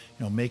be,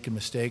 making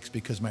mistakes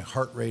because my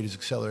heart rate is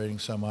accelerating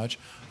so much.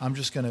 I'm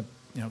just going to,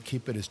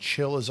 keep it as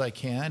chill as I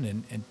can,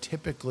 and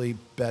typically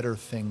better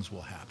things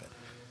will happen.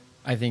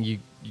 I think you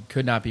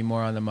could not be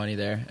more on the money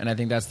there. And I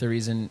think that's the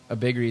reason, a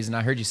big reason.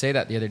 I heard you say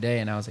that the other day,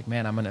 and I was like,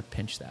 man, I'm going to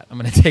pinch that. I'm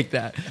going to take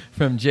that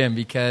from Jim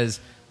because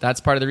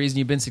that's part of the reason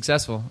you've been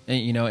successful,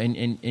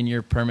 in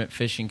your permit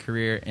fishing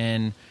career.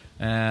 And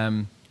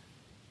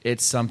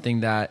it's something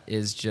that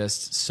is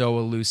just so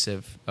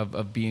elusive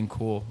of being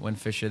cool when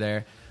fish are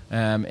there.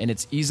 And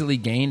it's easily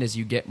gained as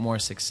you get more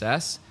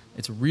success.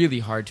 It's really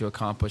hard to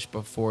accomplish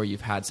before you've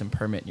had some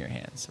permit in your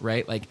hands,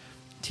 right? Like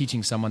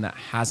teaching someone that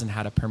hasn't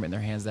had a permit in their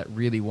hands that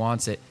really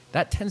wants it,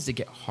 that tends to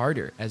get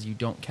harder as you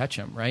don't catch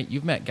them, right?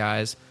 You've met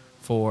guys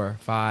 4,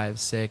 5,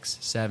 6,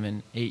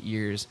 7, 8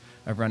 years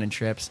of running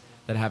trips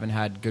that haven't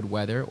had good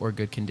weather or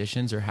good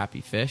conditions or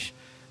happy fish,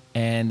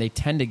 and they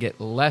tend to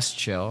get less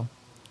chill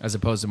as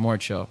opposed to more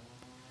chill.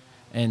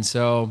 And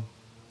so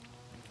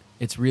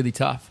it's really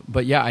tough.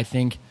 But yeah, I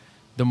think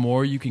the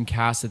more you can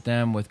cast at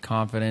them with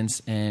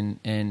confidence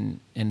and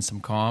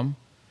some calm,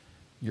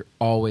 you're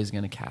always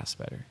going to cast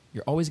better.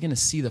 You're always going to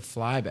see the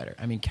fly better.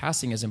 I mean,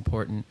 casting is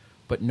important,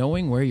 but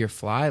knowing where your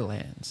fly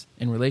lands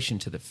in relation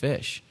to the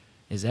fish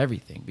is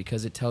everything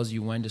because it tells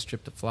you when to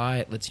strip the fly.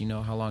 It lets you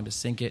know how long to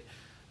sink it.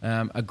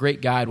 A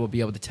great guide will be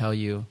able to tell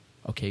you,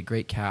 okay,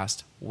 great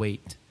cast,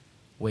 wait,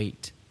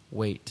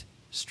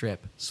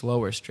 strip,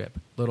 slower strip,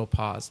 little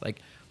pause.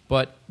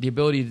 But the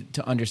ability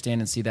to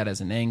understand and see that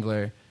as an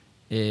angler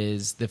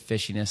is the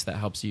fishiness that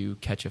helps you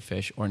catch a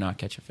fish or not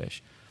catch a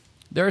fish.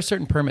 There are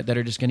certain permit that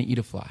are just going to eat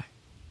a fly,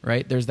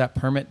 right? There's that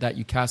permit that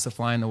you cast a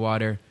fly in the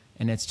water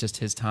and it's just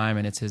his time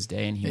and it's his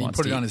day and he wants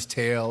to put it on his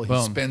tail,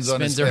 he spins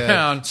on his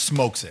around, head,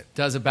 smokes it.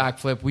 Does a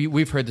backflip.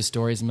 We've heard the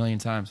stories a million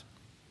times.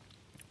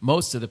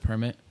 Most of the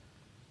permit,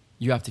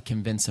 you have to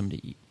convince them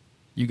to eat.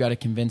 You got to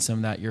convince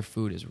them that your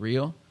food is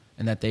real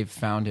and that they've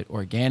found it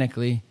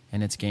organically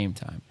and it's game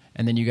time.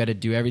 And then you got to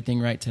do everything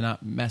right to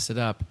not mess it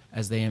up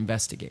as they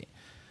investigate.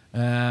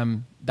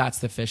 That's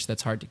the fish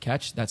that's hard to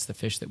catch. That's the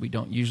fish that we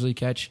don't usually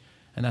catch.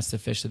 And that's the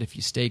fish that if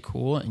you stay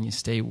cool and you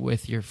stay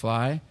with your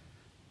fly,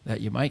 that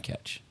you might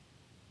catch.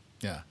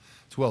 Yeah,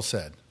 it's well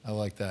said. I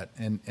like that.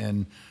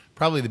 And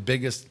probably the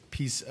biggest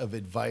piece of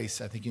advice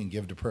I think you can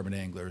give to permit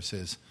anglers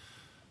is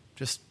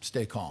just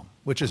stay calm,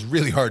 which is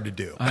really hard to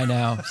do. I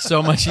know.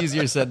 So much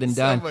easier said than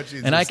done. So much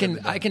easier and I said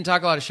than done. can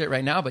talk a lot of shit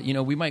right now, but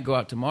we might go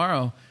out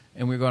tomorrow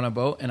and we go on a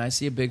boat and I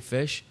see a big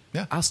fish,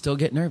 Yeah. I'll still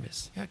get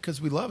nervous. Yeah,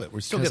 because we love it. We're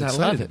still 'Cause getting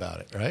I love excited it. about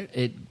it, right?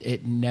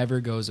 It never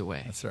goes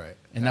away. That's right.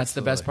 And that's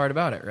the best Absolutely. part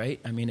about it, right?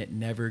 I mean, it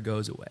never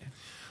goes away.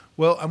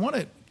 Well, I want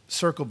to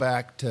circle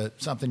back to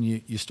something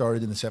you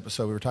started in this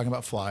episode. We were talking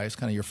about flies,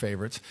 kind of your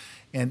favorites.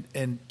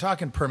 And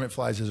talking permit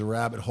flies is a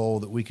rabbit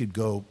hole that we could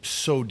go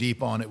so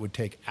deep on it would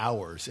take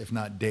hours, if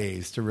not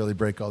days, to really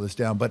break all this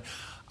down. But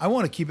I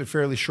want to keep it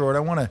fairly short. I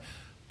want to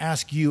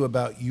ask you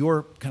about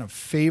your kind of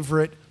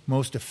favorite,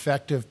 most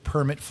effective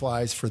permit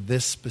flies for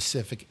this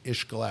specific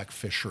Ishgalak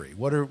fishery.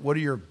 What are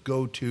your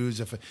go-tos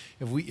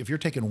if you're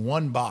taking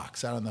one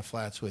box out on the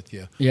flats with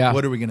you? Yeah.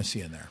 What are we going to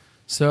see in there?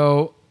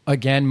 So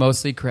again,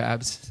 mostly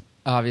crabs,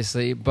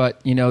 obviously, but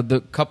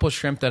the couple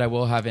shrimp that I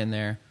will have in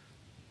there,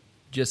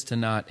 just to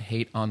not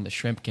hate on the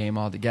shrimp game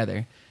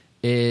altogether,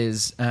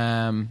 is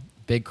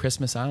big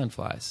Christmas Island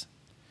flies.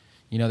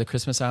 The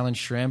Christmas Island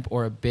shrimp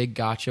or a big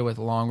gotcha with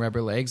long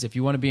rubber legs. If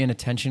you want to be an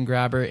attention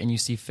grabber and you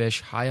see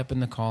fish high up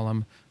in the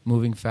column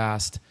moving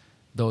fast,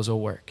 those will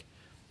work.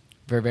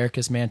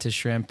 Vivericus mantis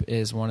shrimp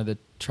is one of the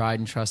tried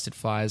and trusted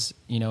flies,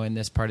 in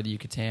this part of the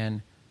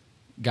Yucatan.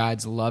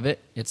 Guides love it.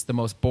 It's the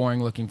most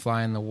boring looking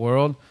fly in the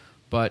world,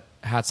 but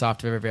hats off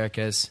to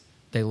Vivericus.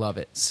 They love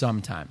it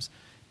sometimes.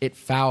 It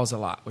fouls a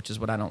lot, which is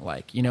what I don't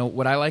like.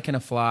 What I like in a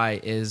fly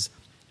is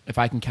if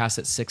I can cast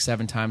it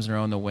 6-7 times in a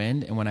row in the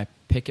wind, and when I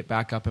pick it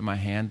back up in my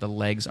hand, the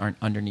legs aren't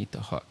underneath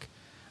the hook.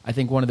 I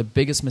think one of the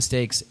biggest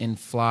mistakes in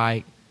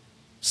fly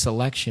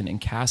selection and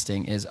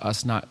casting is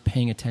us not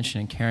paying attention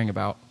and caring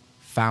about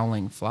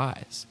fouling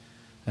flies.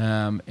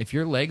 If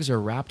your legs are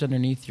wrapped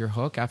underneath your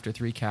hook after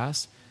 3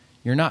 casts,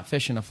 you're not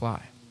fishing a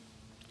fly.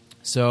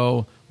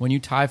 So when you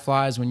tie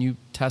flies, when you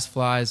test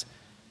flies,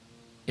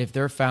 if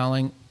they're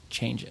fouling,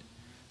 change it.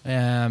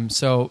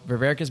 So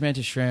Vivericus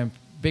mantis shrimp,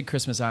 big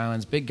Christmas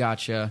Islands, big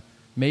gotcha,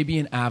 maybe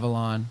an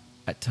Avalon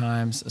at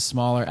times, a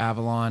smaller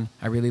Avalon.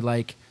 I really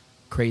like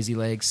crazy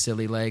legs,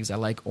 silly legs. I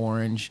like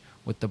orange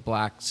with the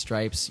black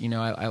stripes.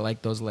 I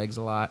like those legs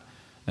a lot.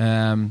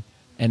 And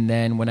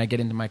then when I get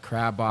into my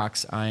crab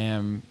box, I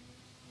am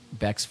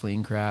Beck's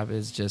fleeing crab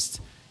is just,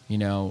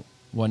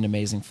 what an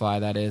amazing fly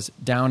that is.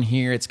 Down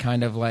here, it's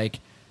kind of like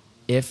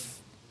if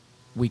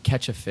we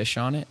catch a fish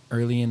on it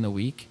early in the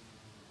week,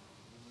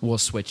 we'll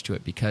switch to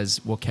it because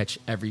we'll catch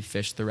every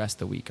fish the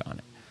rest of the week on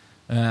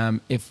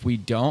it. If we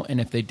don't, and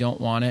if they don't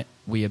want it,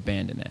 we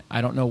abandon it.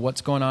 I don't know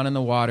what's going on in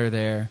the water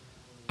there.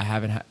 I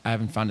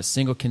haven't found a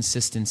single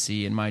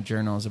consistency in my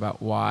journals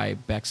about why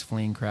Beck's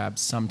fleeing crab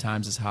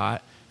sometimes is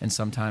hot and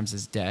sometimes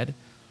is dead,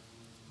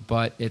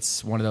 but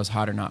it's one of those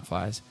hot or not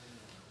flies.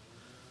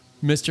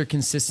 Mr.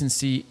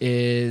 Consistency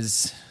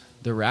is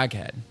the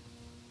raghead.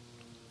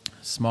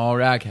 Small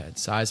raghead,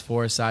 size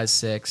 4, size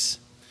 6.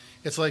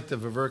 It's like the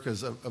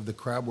Vivericus of the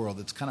crab world.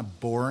 It's kind of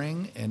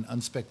boring and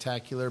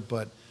unspectacular,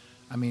 but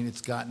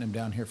it's gotten them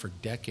down here for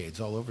decades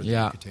all over the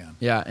Yucatan.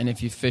 Yeah, and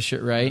if you fish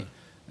it right,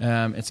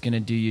 it's going to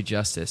do you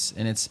justice.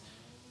 And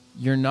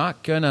you're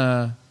not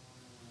gonna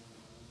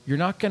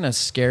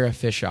scare a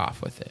fish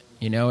off with it.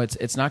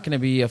 It's not going to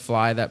be a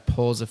fly that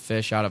pulls a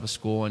fish out of a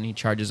school and he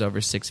charges over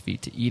 6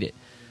 feet to eat it.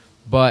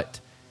 But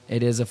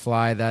it is a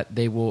fly that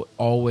they will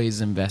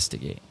always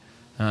investigate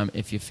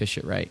if you fish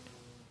it right.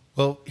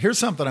 Well, here's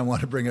something I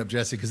want to bring up,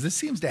 Jesse, because this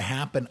seems to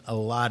happen a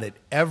lot at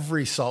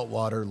every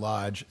saltwater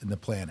lodge in the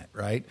planet,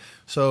 right?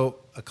 So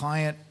a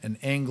client, an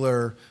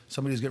angler,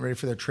 somebody who's getting ready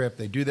for their trip,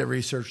 they do their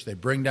research, they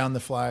bring down the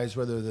flies,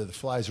 whether they're the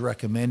flies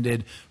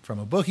recommended from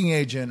a booking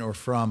agent or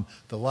from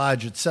the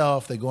lodge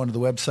itself. They go onto the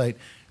website,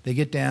 they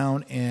get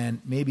down,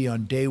 and maybe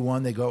on day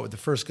 1, they go out with the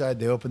first guide,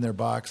 they open their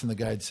box, and the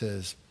guide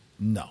says,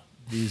 no,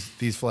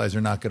 these flies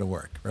are not going to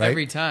work, right?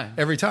 Every time.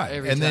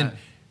 Then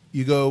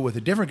you go with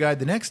a different guide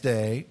the next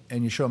day,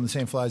 and you show him the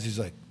same flies. He's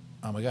like,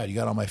 oh, my God, you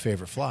got all my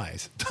favorite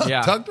flies.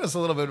 Talk to us a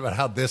little bit about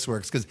how this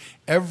works, because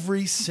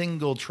every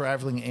single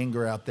traveling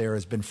angler out there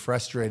has been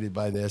frustrated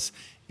by this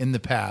in the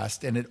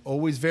past, and it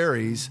always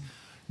varies,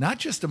 not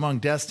just among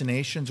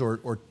destinations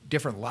or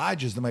different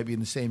lodges that might be in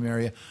the same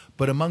area,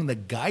 but among the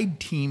guide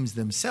teams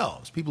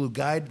themselves, people who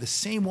guide the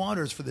same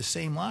waters for the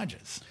same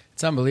lodges.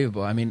 It's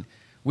unbelievable.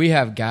 We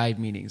have guide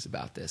meetings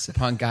about this,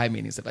 upon guide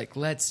meetings of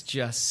let's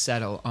just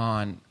settle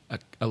on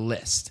a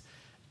list.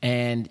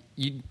 And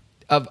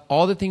of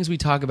all the things we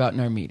talk about in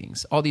our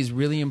meetings, all these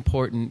really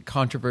important,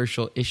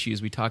 controversial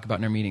issues we talk about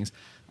in our meetings,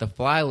 the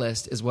fly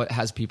list is what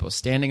has people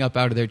standing up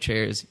out of their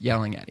chairs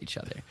yelling at each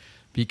other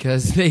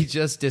because they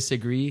just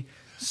disagree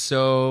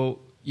so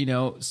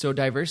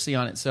diversely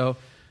on it. So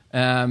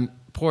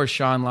poor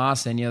Sean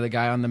Lawson, the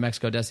guy on the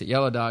Mexico Desert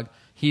Yellow Dog,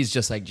 he's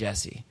just like,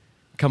 Jesse,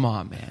 come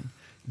on, man.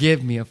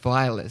 Give me a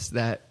fly list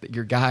that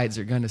your guides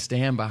are going to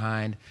stand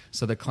behind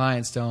so the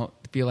clients don't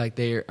feel like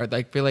they're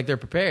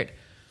prepared.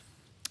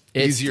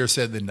 It's easier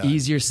said than done.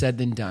 Easier said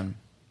than done.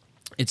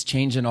 It's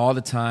changing all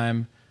the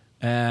time.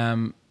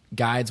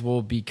 Guides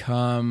will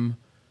become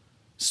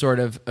sort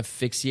of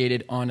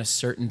asphyxiated on a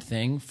certain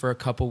thing for a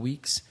couple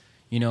weeks.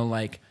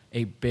 Like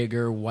a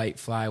bigger white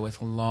fly with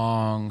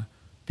long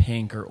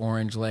pink or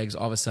orange legs.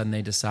 All of a sudden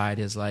they decide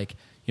is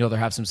they'll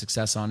have some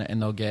success on it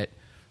and they'll get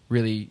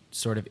really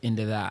sort of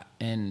into that,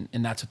 and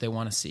that's what they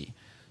want to see.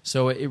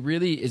 So it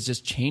really is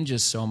just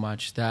changes so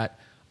much that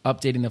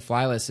updating the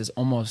fly list is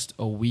almost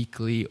a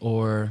weekly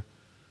or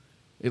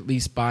at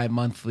least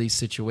bi-monthly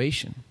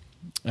situation.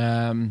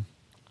 And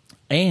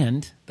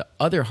the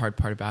other hard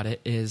part about it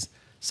is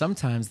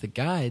sometimes the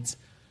guides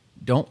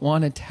don't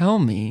want to tell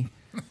me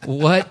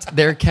what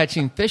they're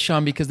catching fish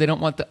on because they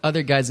don't want the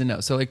other guys to know.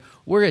 So like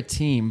we're a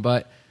team,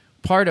 but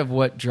part of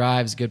what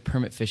drives good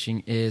permit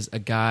fishing is a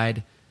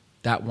guide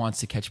that wants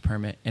to catch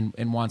permit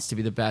and wants to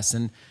be the best.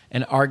 And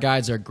our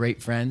guides are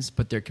great friends,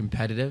 but they're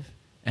competitive,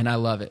 and I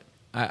love it.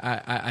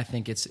 I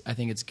think it's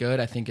good.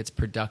 I think it's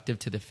productive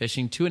to the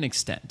fishing to an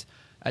extent.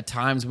 At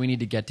times we need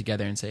to get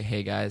together and say,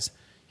 hey guys,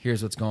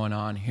 here's what's going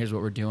on. Here's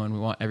what we're doing. We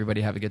want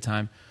everybody to have a good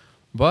time.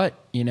 But,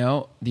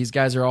 these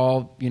guys are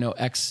all,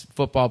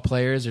 ex-football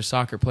players or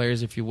soccer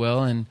players, if you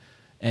will.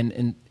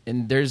 And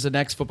there's an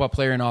ex-football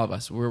player in all of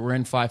us. We're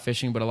in fly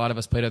fishing, but a lot of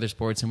us played other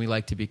sports and we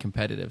like to be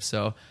competitive.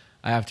 So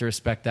I have to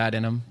respect that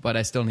in them, but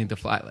I still need the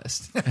fly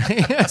list.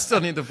 I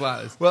still need the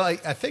fly list. Well, I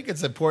think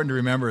it's important to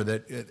remember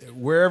that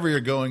wherever you're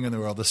going in the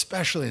world,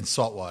 especially in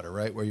saltwater,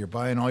 right, where you're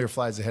buying all your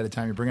flies ahead of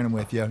time, you're bringing them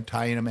with you,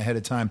 tying them ahead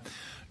of time,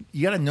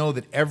 you got to know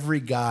that every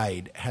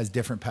guide has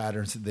different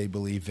patterns that they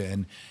believe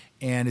in.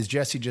 And as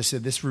Jesse just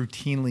said, this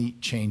routinely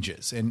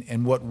changes.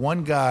 And what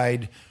one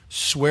guide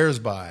swears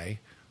by,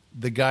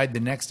 the guide the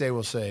next day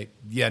will say,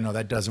 yeah, no,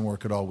 that doesn't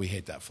work at all. We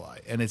hate that fly.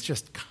 And it's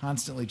just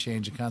constantly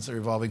changing,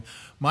 constantly evolving.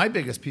 My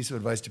biggest piece of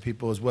advice to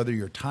people is whether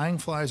you're tying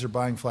flies or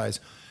buying flies,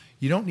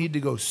 you don't need to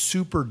go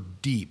super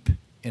deep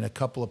in a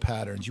couple of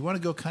patterns. You want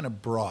to go kind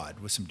of broad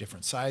with some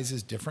different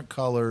sizes, different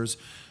colors,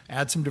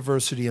 add some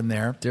diversity in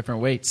there.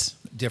 Different weights,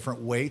 different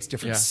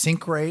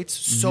sink rates.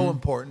 So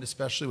important,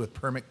 especially with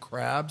permit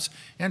crabs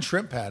and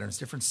shrimp patterns,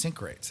 different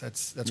sink rates.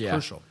 That's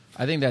crucial.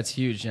 I think that's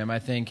huge, Jim. I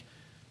think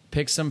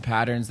pick some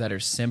patterns that are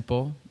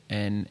simple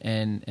and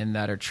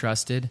that are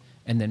trusted,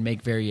 and then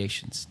make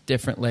variations.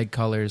 Different leg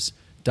colors,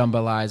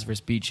 dumbbell eyes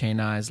versus bead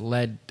chain eyes,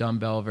 lead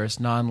dumbbell versus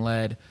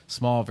non-lead,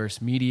 small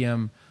versus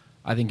medium.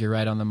 I think you're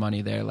right on the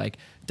money there. Like,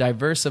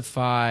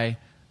 diversify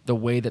the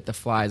way that the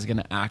fly is going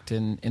to act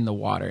in the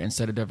water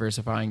instead of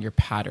diversifying your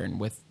pattern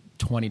with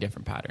 20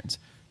 different patterns.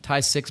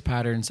 Tie 6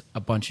 patterns a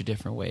bunch of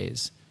different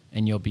ways,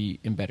 and you'll be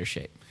in better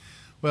shape.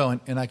 Well,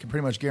 and I can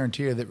pretty much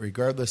guarantee you that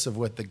regardless of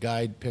what the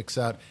guide picks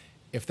out,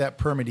 if that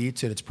permit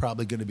eats it, it's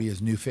probably going to be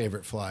his new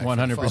favorite fly.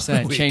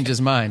 100%. Change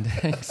his mind.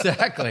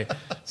 Exactly.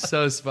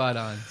 So spot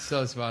on.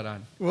 So spot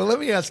on. Well, let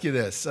me ask you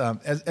this.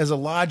 As a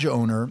lodge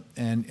owner,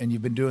 and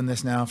you've been doing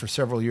this now for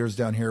several years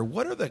down here,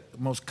 what are the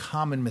most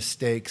common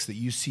mistakes that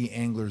you see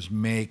anglers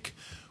make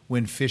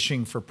when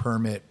fishing for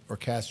permit or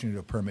casting to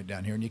a permit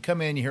down here? And you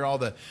come in, you hear all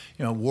the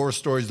war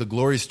stories, the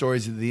glory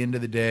stories at the end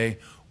of the day.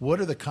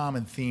 What are the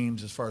common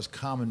themes as far as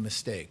common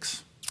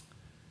mistakes?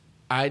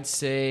 I'd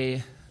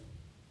say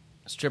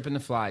stripping the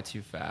fly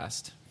too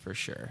fast, for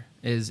sure,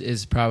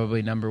 is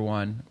probably number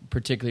one,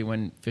 particularly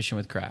when fishing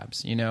with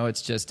crabs.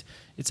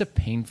 It's a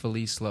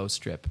painfully slow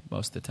strip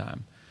most of the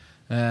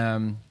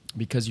time,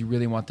 because you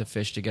really want the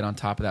fish to get on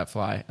top of that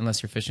fly,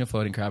 unless you're fishing a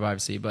floating crab,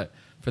 obviously. But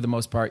for the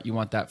most part, you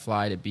want that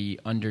fly to be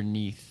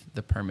underneath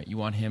the permit. You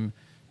want him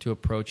to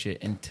approach it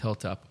and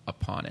tilt up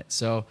upon it.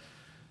 So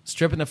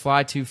stripping the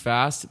fly too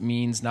fast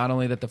means not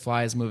only that the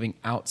fly is moving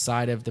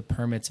outside of the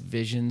permit's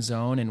vision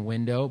zone and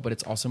window, but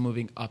it's also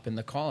moving up in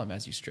the column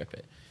as you strip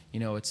it.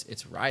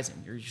 It's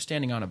rising. You're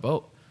standing on a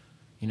boat,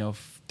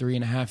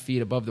 3.5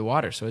 feet above the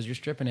water. So as you're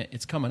stripping it,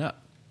 it's coming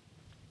up.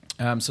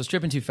 So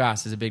stripping too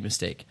fast is a big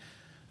mistake.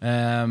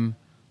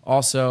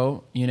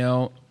 Also,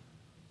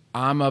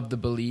 I'm of the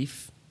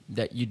belief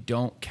that you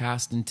don't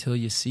cast until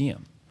you see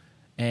them.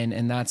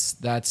 And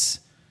that's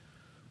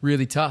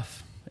really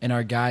tough. And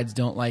our guides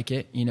don't like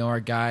it. Our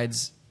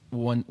guides,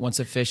 once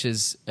a fish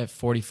is at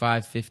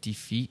 45, 50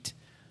 feet,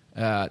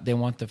 they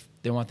want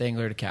the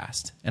angler to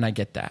cast, and I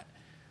get that.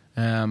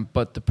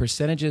 But the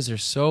percentages are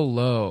so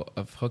low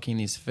of hooking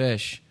these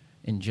fish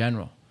in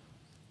general.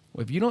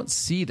 If you don't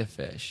see the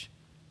fish,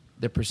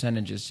 the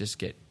percentages just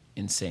get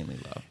insanely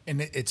low. And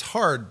it's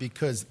hard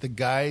because the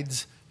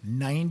guides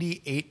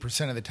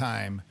 98% of the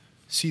time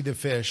see the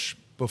fish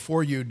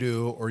before you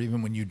do, or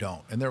even when you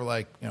don't. And they're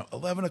like,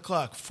 11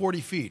 o'clock,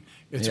 40 feet.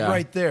 It's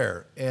right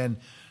there. And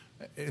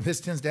this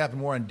tends to happen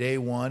more on day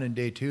one and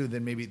day two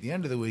than maybe at the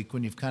end of the week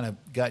when you've kind of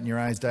gotten your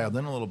eyes dialed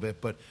in a little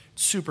bit, but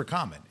it's super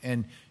common.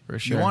 And for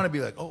sure, you want to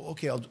be like, oh,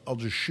 okay, I'll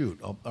just shoot.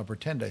 I'll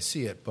pretend I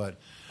see it, but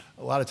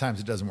a lot of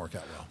times it doesn't work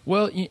out well.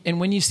 Well, and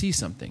when you see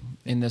something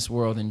in this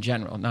world in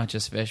general, not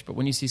just fish, but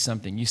when you see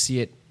something, you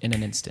see it in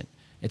an instant.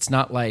 It's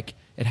not like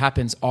it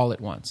happens all at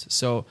once.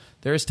 So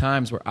there's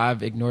times where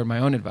I've ignored my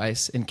own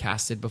advice and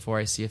casted before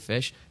I see a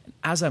fish. And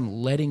as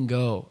I'm letting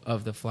go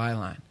of the fly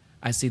line,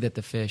 I see that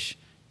the fish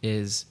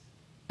is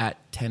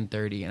at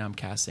 10:30 and I'm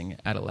casting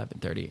at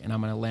 11:30, and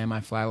I'm going to land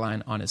my fly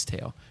line on his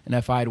tail. And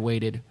if I had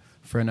waited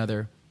for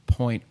another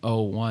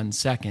 0.01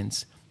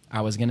 seconds,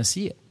 I was going to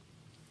see it.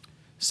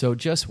 So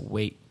just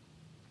wait.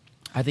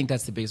 I think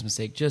that's the biggest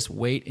mistake. Just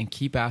wait and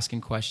keep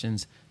asking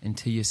questions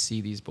until you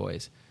see these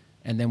boys.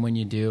 And then when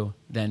you do,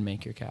 then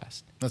make your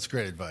cast. That's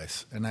great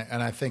advice. And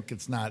I think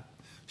it's not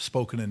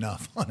spoken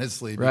enough,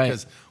 honestly, Right.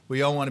 because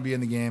we all want to be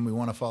in the game. We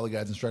want to follow the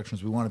guide's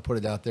instructions. We want to put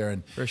it out there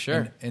and For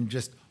sure. and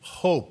just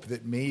hope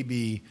that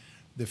maybe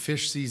the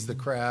fish sees the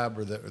crab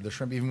or the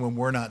shrimp, even when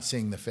we're not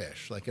seeing the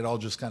fish. Like it all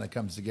just kind of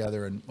comes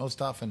together, and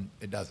most often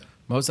it doesn't.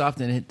 Most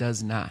often it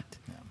does not.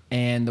 Yeah.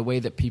 And the way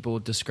that people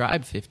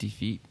describe 50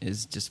 feet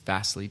is just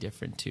vastly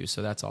different too.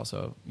 So that's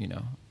also,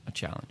 a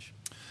challenge.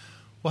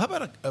 Well, how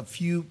about a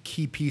few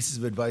key pieces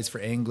of advice for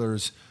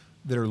anglers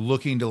that are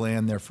looking to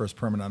land their first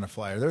permit on a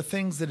fly? Are there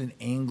things that an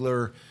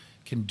angler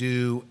can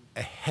do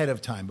ahead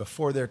of time,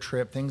 before their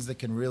trip, things that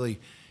can really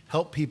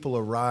help people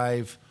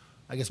arrive,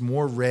 I guess,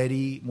 more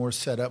ready, more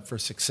set up for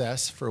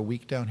success for a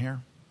week down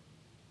here?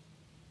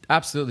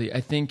 Absolutely.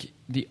 I think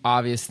the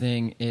obvious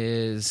thing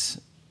is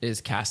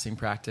casting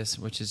practice,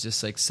 which is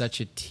just like such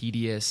a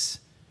tedious,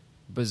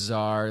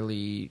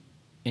 bizarrely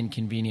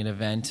inconvenient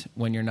event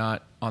when you're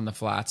not on the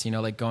flats.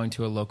 Like going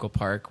to a local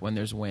park when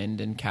there's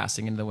wind and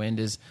casting into the wind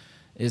is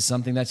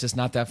something that's just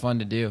not that fun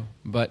to do.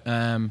 But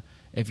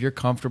if you're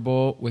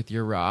comfortable with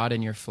your rod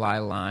and your fly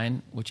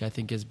line, which I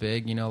think is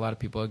big, a lot of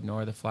people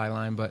ignore the fly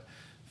line, but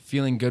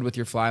feeling good with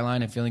your fly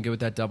line and feeling good with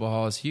that double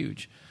haul is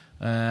huge.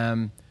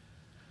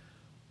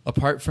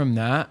 Apart from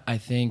that, I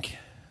think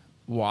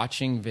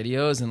watching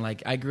videos and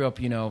I grew up,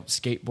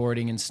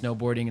 skateboarding and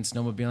snowboarding and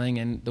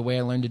snowmobiling, and the way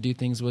I learned to do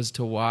things was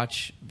to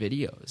watch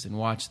videos and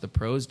watch the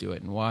pros do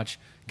it and watch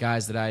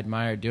guys that I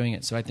admire doing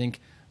it. So I think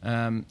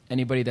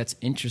anybody that's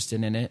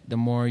interested in it, the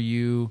more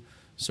you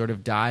sort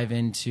of dive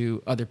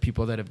into other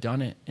people that have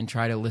done it and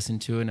try to listen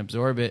to it and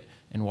absorb it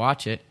and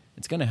watch it,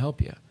 it's going to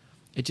help you.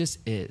 It just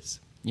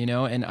is,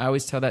 and I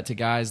always tell that to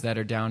guys that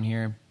are down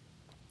here.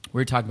 We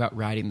were talking about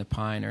riding the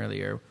pine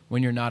earlier.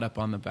 When you're not up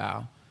on the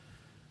bow.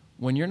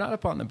 When you're not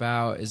up on the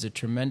bow is a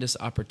tremendous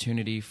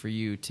opportunity for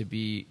you to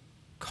be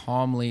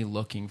calmly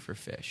looking for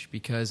fish,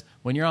 because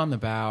when you're on the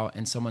bow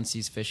and someone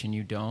sees fish and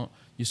you don't,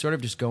 you sort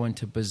of just go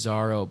into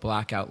bizarro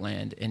blackout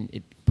land, and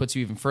it puts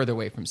you even further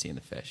away from seeing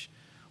the fish.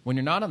 When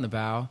you're not on the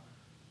bow,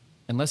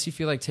 unless you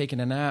feel like taking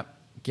a nap,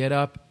 get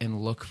up and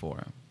look for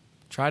them.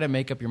 Try to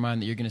make up your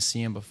mind that you're going to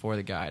see them before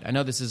the guide. I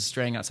know this is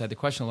straying outside the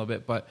question a little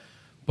bit, but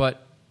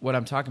what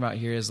I'm talking about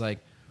here is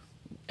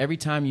every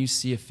time you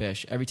see a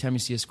fish, every time you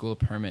see a school of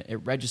permit, it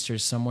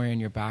registers somewhere in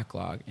your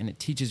backlog, and it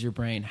teaches your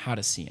brain how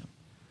to see them.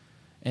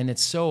 And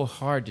it's so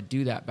hard to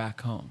do that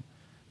back home,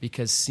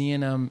 because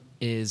seeing them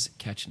is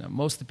catching them.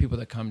 Most of the people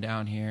that come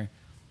down here,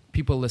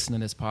 people listen to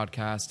this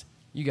podcast,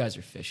 you guys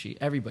are fishy.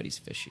 Everybody's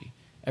fishy.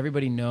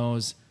 Everybody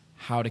knows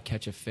how to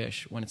catch a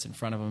fish when it's in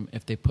front of them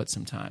if they put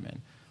some time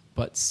in.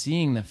 But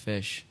seeing the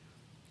fish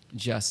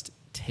just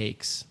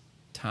takes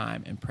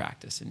time and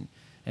practice. And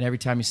every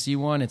time you see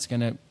one,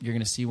 you're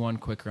gonna see one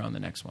quicker on the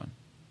next one.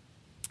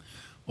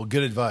 Well,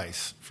 good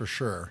advice for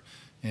sure.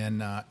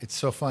 And it's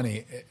so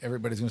funny.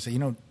 Everybody's going to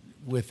say,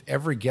 with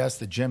every guest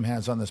that Jim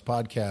has on this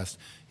podcast,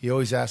 he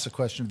always asks a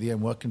question at the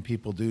end: what can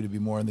people do to be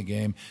more in the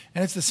game?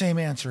 And it's the same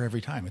answer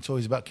every time. It's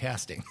always about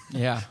casting.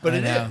 Yeah, but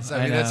it is.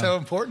 I mean, that's how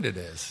important it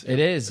is. It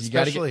is.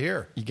 Especially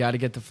here. You got to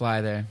get the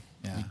fly there.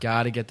 Yeah. You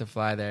got to get the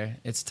fly there.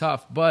 It's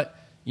tough, but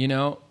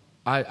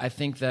I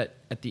think that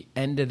at the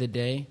end of the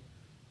day,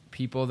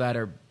 people that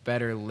are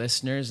better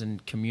listeners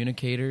and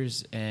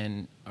communicators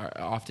and are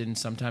often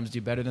sometimes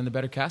do better than the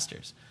better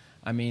casters.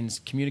 I mean,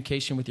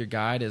 communication with your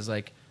guide is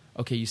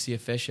okay, you see a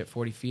fish at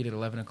 40 feet at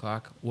 11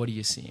 o'clock. What are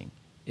you seeing?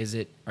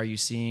 Are you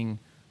seeing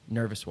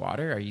nervous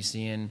water? Are you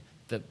seeing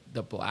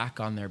the black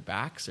on their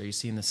backs? Are you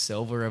seeing the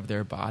silver of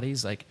their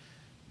bodies?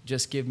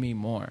 Just give me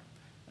more.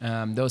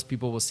 Those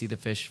people will see the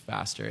fish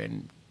faster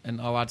and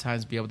a lot of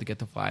times be able to get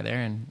the fly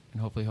there and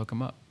hopefully hook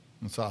them up.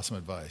 That's awesome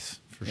advice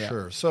for Yeah.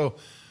 sure. So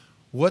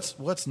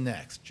what's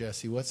next,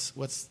 Jesse?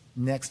 What's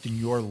next in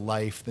your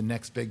life, the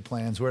next big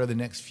plans? Where do the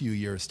next few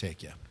years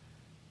take you?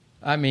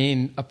 I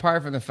mean,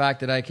 apart from the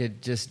fact that I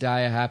could just die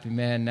a happy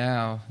man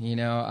now,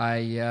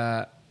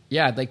 I'd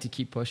like to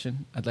keep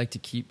pushing. I'd like to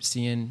keep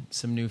seeing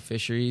some new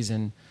fisheries.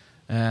 And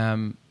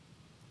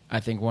I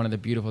think one of the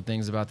beautiful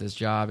things about this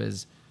job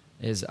is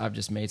I've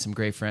just made some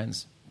great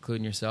friends,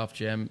 including yourself,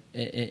 Jim,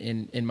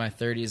 in my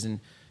 30s.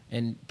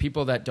 And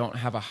people that don't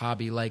have a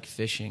hobby like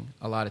fishing,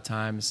 a lot of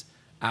times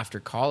after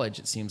college,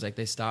 it seems like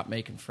they stop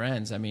making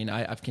friends. I mean,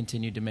 I've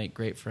continued to make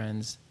great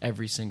friends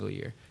every single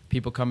year.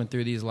 People coming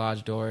through these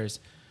lodge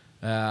doors,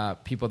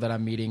 people that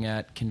I'm meeting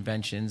at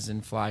conventions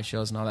and fly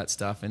shows and all that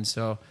stuff. And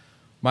so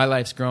my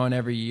life's growing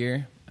every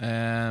year,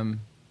 and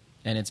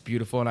it's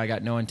beautiful, and I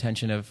got no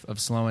intention of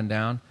slowing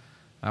down.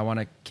 I want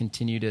to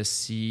continue to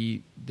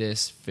see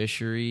this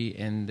fishery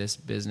and this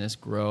business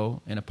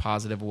grow in a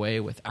positive way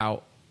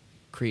without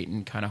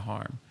creating kind of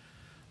harm.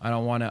 I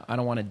don't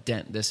want to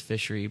dent this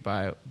fishery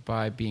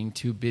by being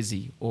too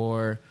busy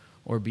or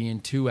being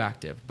too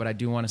active, but I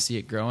do want to see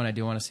it grow, and I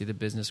do want to see the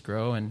business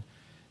grow,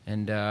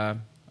 and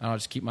I'll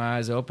just keep my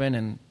eyes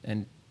open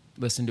and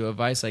listen to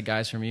advice like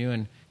guys from you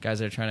and guys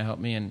that are trying to help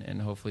me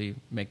and hopefully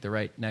make the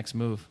right next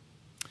move.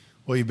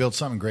 Well, you built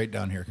something great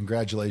down here.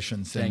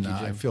 Congratulations. Thank and you,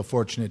 Jim. I feel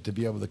fortunate to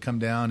be able to come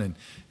down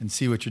and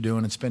see what you're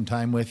doing and spend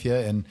time with you.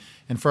 And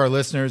for our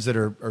listeners that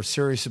are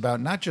serious about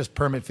not just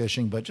permit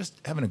fishing, but just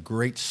having a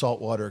great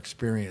saltwater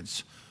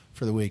experience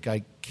for the week,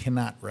 I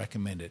cannot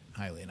recommend it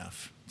highly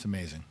enough. It's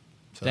amazing.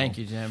 So Thank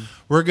you, Jim.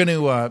 we're going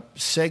to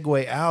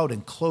segue out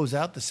and close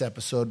out this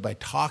episode by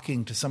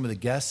talking to some of the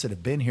guests that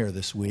have been here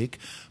this week.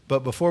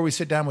 But before we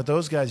sit down with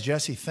those guys,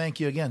 Jesse, thank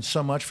you again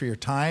so much for your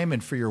time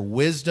and for your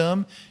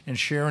wisdom and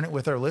sharing it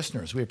with our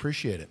listeners. We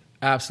appreciate it.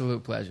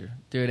 Absolute pleasure.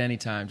 Do it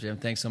anytime, Jim.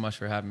 Thanks so much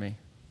for having me.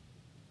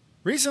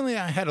 Recently,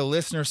 I had a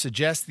listener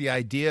suggest the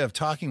idea of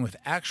talking with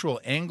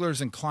actual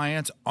anglers and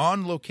clients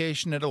on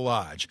location at a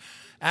lodge,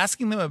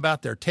 asking them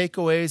about their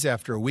takeaways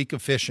after a week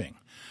of fishing.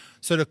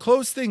 So to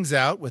close things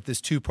out with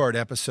this two-part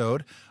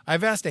episode,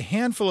 I've asked a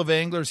handful of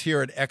anglers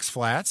here at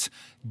X-Flats,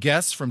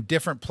 guests from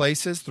different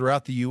places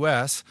throughout the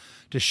U.S.,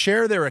 to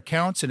share their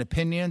accounts and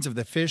opinions of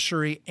the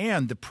fishery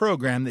and the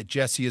program that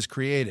Jesse has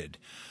created.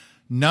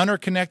 None are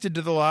connected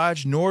to the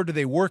lodge, nor do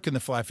they work in the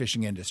fly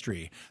fishing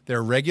industry.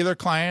 They're regular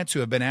clients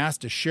who have been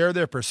asked to share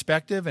their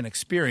perspective and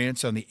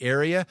experience on the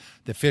area,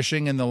 the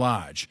fishing, and the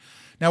lodge.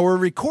 Now, we're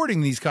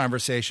recording these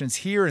conversations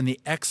here in the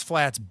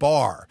X-Flats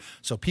bar.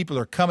 So people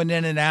are coming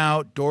in and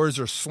out, doors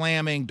are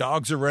slamming,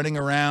 dogs are running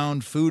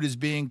around, food is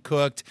being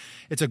cooked.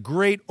 It's a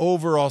great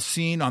overall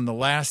scene on the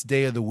last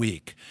day of the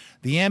week.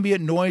 The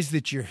ambient noise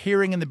that you're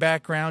hearing in the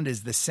background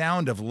is the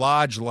sound of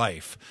lodge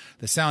life,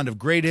 the sound of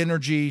great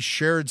energy,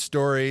 shared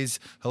stories,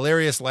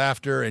 hilarious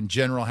laughter, and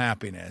general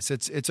happiness.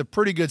 It's a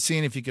pretty good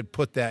scene if you could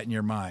put that in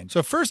your mind.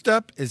 So first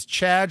up is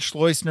Chad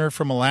Schleusner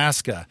from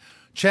Alaska.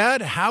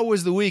 Chad, how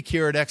was the week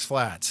here at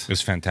X-Flats? It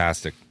was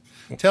fantastic.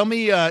 Tell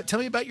me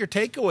about your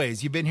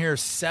takeaways. You've been here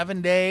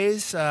 7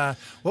 days.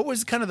 What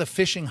was kind of the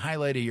fishing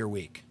highlight of your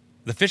week?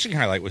 The fishing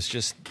highlight was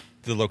just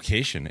the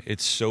location.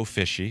 It's so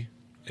fishy.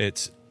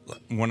 It's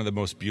one of the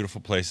most beautiful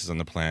places on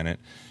the planet,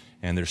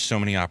 and there's so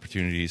many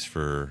opportunities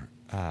for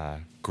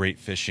great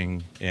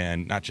fishing,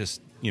 and not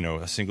just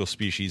a single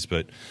species,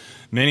 but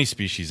many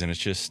species. And it's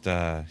just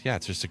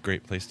it's just a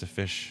great place to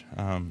fish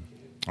on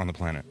the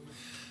planet.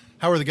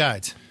 How were the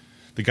guides?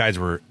 The guides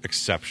were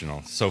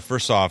exceptional. So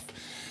first off,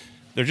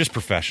 they're just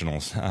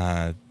professionals.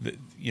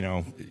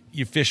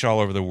 You fish all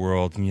over the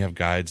world, and you have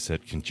guides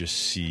that can just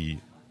see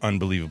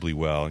unbelievably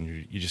well,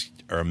 and you just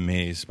are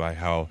amazed by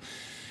how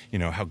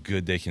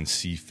good they can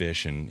see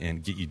fish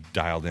and get you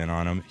dialed in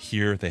on them.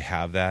 Here, they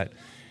have that,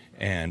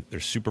 and they're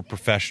super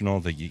professional.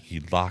 They get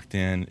you locked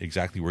in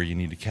exactly where you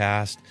need to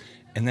cast,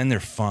 and then they're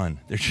fun.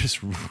 They're just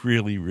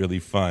really, really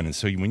fun. And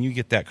so when you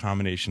get that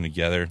combination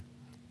together,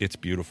 it's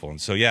beautiful.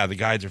 And so, the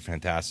guides are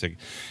fantastic,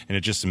 and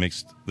it just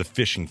makes the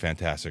fishing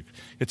fantastic.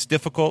 It's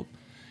difficult,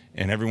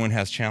 and everyone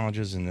has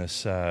challenges in this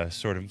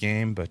sort of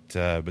game, but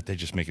they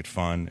just make it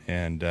fun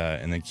and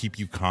then keep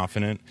you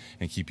confident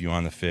and keep you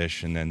on the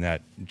fish, and then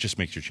that just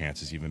makes your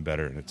chances even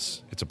better, and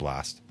it's a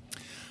blast.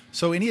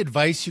 So any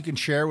advice you can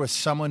share with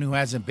someone who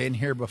hasn't been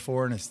here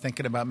before and is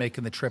thinking about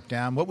making the trip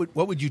down? What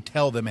would you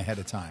tell them ahead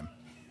of time?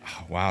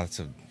 Oh, wow,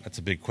 that's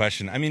a big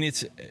question. I mean,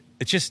 it's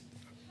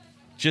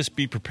just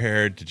be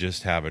prepared to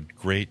just have a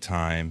great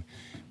time,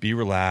 be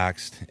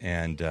relaxed,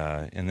 and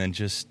then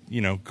just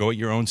go at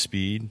your own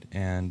speed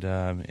and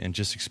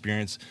just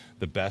experience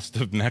the best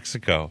of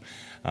Mexico.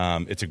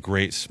 It's a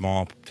great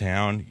small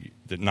town.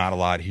 There's not a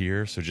lot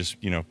here, so just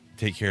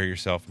take care of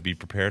yourself and be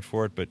prepared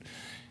for it. But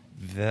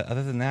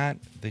other than that,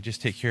 they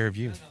just take care of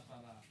you.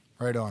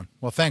 Right on.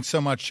 Well, thanks so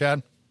much,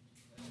 Chad.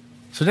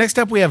 So next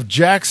up, we have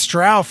Jack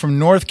Strow from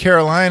North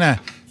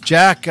Carolina.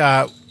 Jack,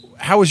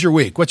 how was your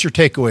week? What's your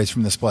takeaways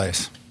from this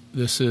place?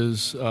 This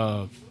is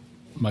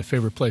my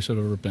favorite place I've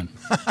ever been.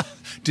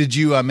 Did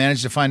you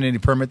manage to find any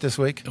permit this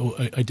week? Oh,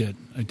 I did.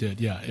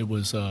 Yeah, it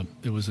was a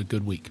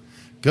good week.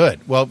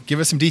 Good. Well, give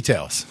us some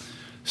details.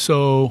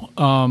 So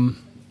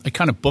I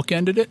kind of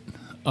bookended it.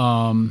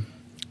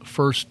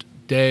 First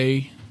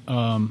day,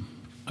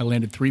 I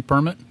landed 3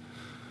 permit,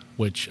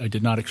 which I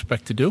did not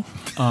expect to do.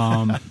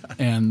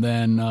 And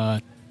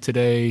then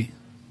today,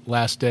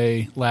 last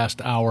day,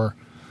 last hour,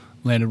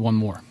 landed 1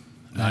 more.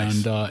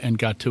 Nice. And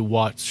got to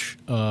watch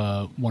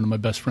one of my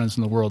best friends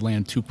in the world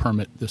land 2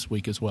 permit this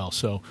week as well.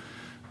 So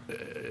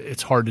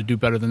it's hard to do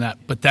better than that.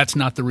 But that's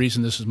not the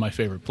reason this is my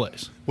favorite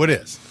place. What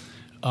is?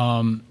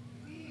 The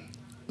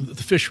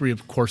fishery,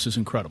 of course, is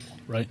incredible,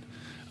 right?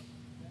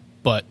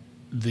 But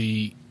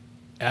the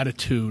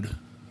attitude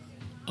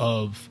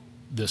of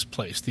this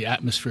place, the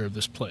atmosphere of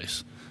this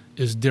place,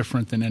 is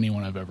different than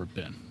anyone I've ever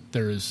been.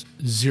 There is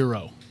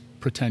zero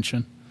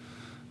pretension.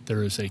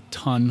 There is a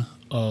ton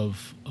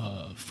of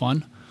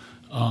fun,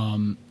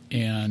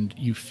 and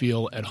you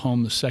feel at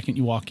home the second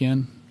you walk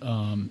in.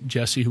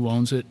 Jesse, who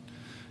owns it,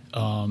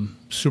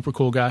 super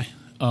cool guy,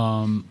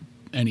 and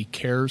he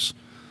cares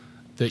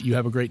that you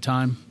have a great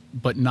time,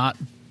 but not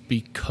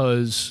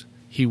because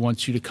he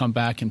wants you to come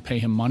back and pay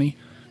him money,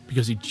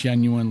 because he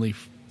genuinely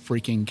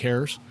freaking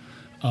cares.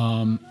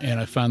 And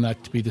I found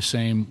that to be the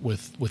same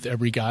with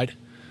every guide.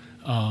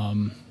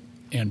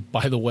 And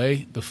by the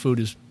way, the food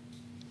is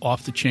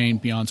off the chain,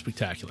 beyond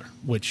spectacular,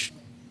 which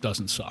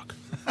doesn't suck.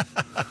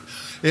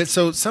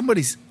 So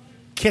somebody's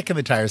kicking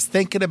the tires,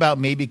 thinking about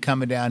maybe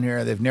coming down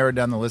here. They've narrowed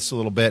down the list a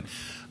little bit.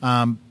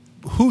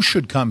 Who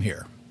should come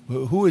here?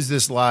 Who is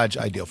this lodge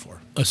ideal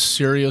for? A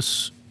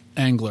serious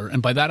angler,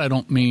 and by that I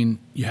don't mean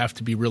you have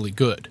to be really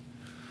good.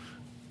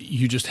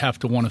 You just have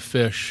to want to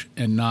fish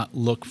and not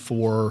look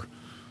for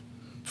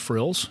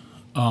frills.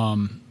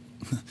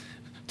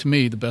 To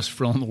me, the best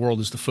frill in the world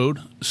is the food,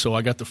 so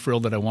I got the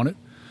frill that I wanted.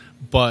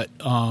 But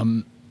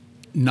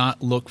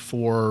not look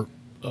for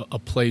a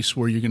place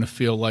where you're going to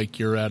feel like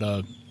you're at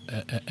a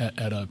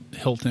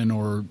Hilton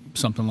or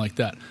something like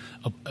that.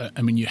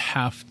 I mean, you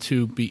have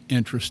to be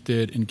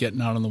interested in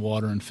getting out on the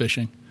water and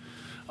fishing,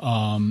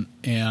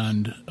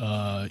 and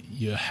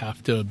you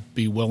have to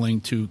be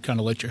willing to kind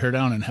of let your hair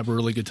down and have a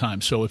really good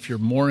time. So if you're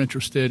more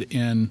interested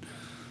in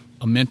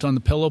a mint on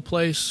the pillow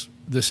place,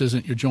 this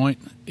isn't your joint.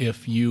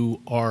 If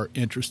you are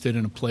interested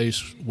in a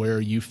place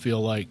where you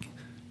feel like,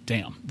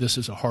 damn, this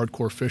is a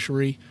hardcore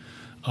fishery,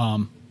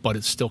 but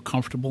it's still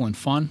comfortable and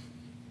fun,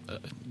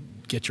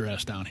 get your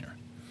ass down here.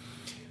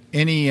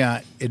 Any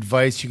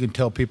advice you can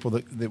tell people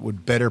that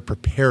would better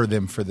prepare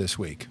them for this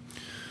week?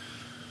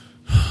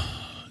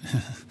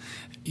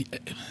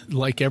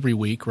 Like every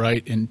week,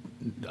 right? And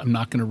I'm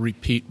not going to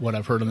repeat what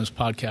I've heard on this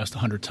podcast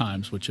 100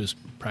 times, which is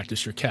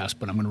practice your cast,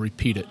 but I'm going to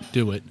repeat it.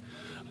 Do it.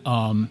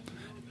 I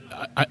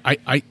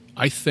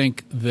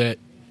think that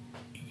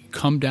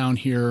come down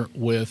here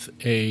with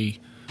a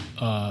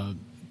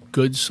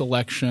good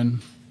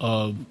selection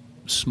of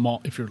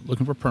small, if you're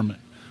looking for permit,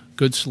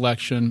 good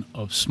selection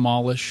of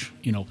smallish,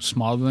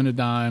 smaller than a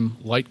dime,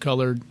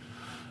 light-colored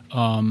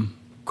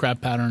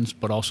crab patterns,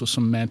 but also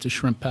some mantis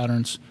shrimp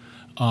patterns.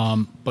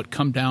 But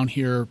come down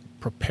here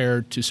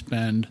prepared to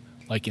spend,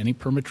 like any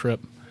permit trip,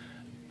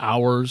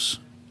 hours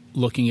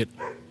looking at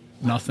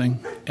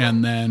nothing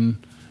and then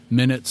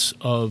minutes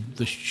of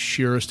the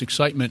sheerest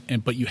excitement.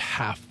 But you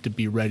have to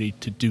be ready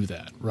to do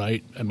that,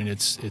 right? I mean,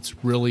 it's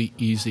really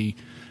easy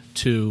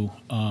to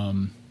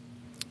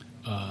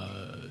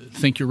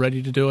think you're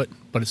ready to do it,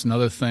 but it's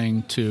another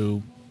thing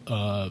to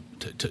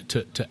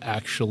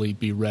actually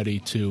be ready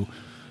to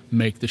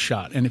make the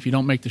shot. And if you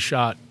don't make the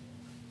shot,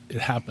 it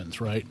happens,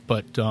 right?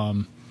 But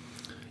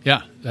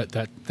yeah,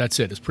 that's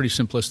it. It's pretty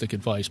simplistic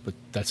advice, but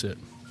that's it.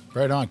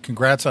 Right on.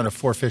 Congrats on a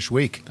 4-fish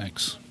week.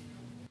 Thanks.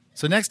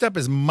 So next up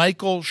is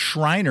Michael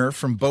Schreiner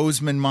from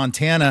Bozeman,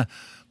 Montana.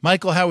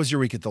 Michael, how was your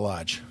week at the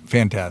lodge?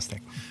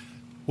 Fantastic.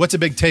 What's a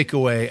big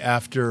takeaway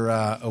after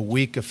a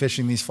week of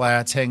fishing these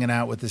flats, hanging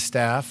out with the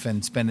staff,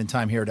 and spending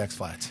time here at X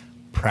Flats?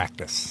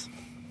 Practice.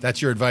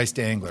 That's your advice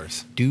to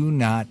anglers. Do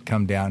not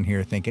come down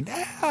here thinking,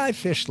 I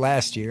fished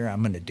last year,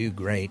 I'm going to do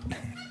great,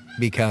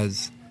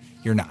 because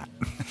you're not.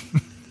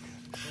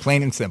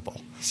 Plain and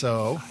simple.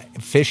 So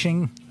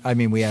fishing, I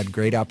mean, we had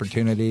great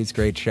opportunities,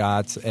 great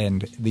shots,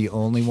 and the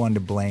only one to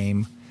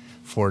blame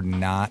for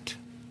not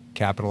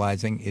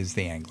capitalizing is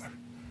the angler.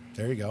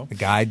 There you go. The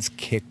guides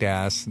kicked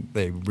ass.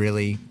 They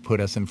really put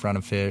us in front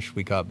of fish.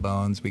 We caught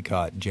bones, we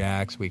caught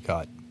jacks, we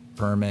caught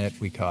permit,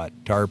 we caught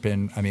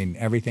tarpon. I mean,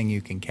 everything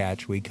you can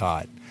catch, we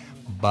caught.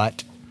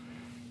 But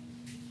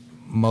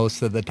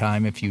most of the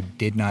time, if you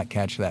did not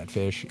catch that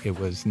fish, it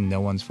was no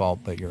one's fault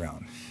but your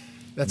own.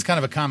 That's kind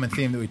of a common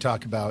theme that we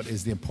talk about,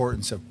 is the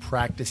importance of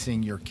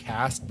practicing your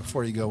cast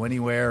before you go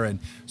anywhere, and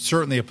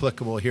certainly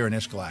applicable here in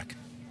Ishkalak.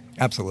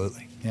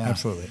 Absolutely. Yeah.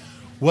 Absolutely.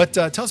 What?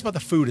 Tell us about the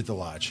food at the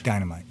lodge.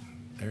 Dynamite.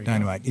 There you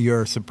Dynamite. go.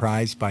 You're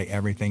surprised by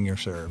everything you're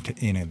served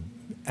in an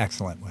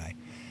excellent way.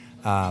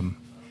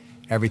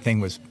 Everything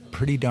was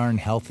pretty darn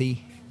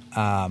healthy.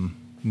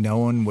 No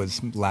one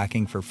was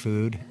lacking for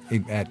food.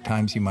 At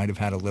times you might have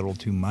had a little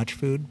too much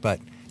food,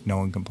 but no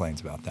one complains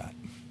about that.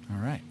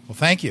 All right. Well,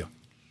 thank you.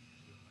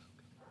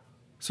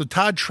 So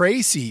Todd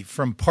Tracy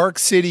from Park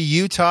City,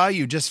 Utah,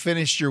 you just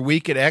finished your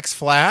week at X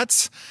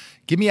Flats.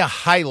 Give me a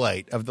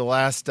highlight of the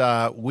last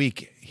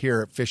week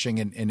here fishing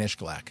in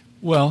Ishkalak.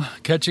 Well,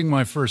 catching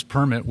my first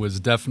permit was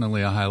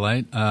definitely a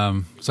highlight.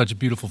 Such a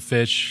beautiful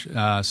fish,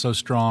 so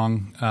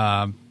strong.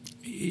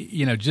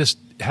 Just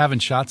having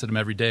shots at him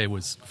every day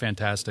was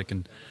fantastic,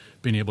 and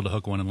being able to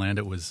hook one and land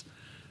it was,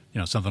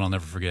 something I'll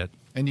never forget.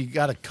 And you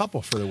got a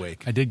couple for the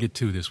week. I did get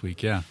 2 this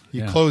week, yeah.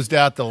 You closed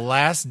out the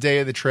last day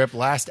of the trip,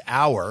 last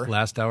hour.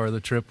 Last hour of the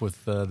trip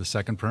with the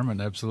second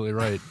permit, absolutely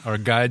right. Our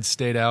guides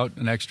stayed out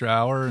an extra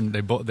hour, and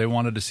they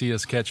wanted to see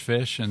us catch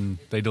fish, and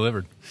they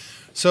delivered.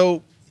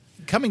 So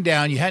coming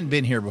down, you hadn't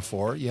been here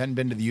before. You hadn't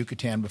been to the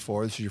Yucatan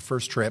before. This was your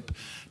first trip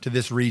to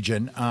this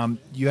region.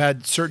 You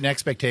had certain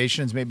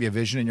expectations, maybe a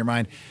vision in your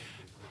mind.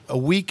 A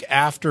week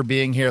after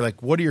being here,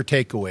 what are your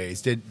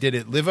takeaways? Did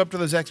it live up to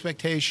those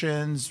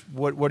expectations?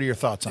 What are your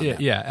thoughts on that?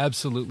 Yeah,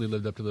 absolutely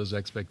lived up to those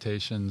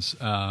expectations.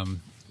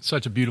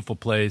 Such a beautiful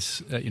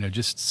place.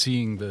 Just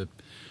seeing the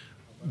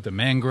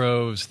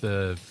mangroves,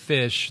 the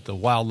fish, the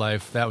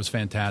wildlife, that was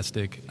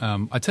fantastic.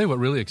 I tell you what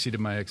really exceeded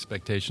my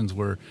expectations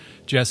were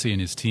Jesse and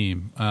his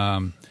team.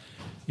 I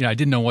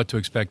didn't know what to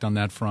expect on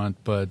that front,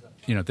 but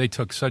they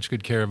took such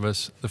good care of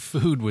us. The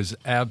food was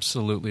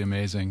absolutely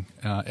amazing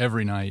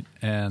every night,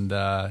 and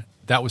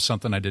that was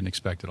something I didn't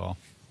expect at all.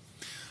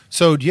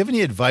 So do you have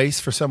any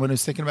advice for someone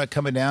who's thinking about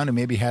coming down and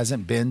maybe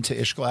hasn't been to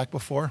Ishgelak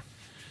before?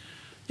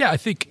 Yeah, I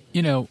think,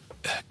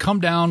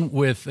 come down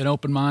with an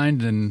open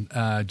mind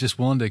and just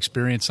willing to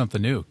experience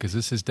something new, because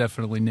this is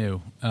definitely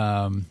new.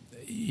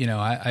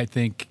 I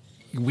think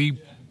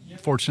we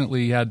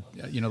fortunately had,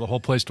 the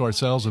whole place to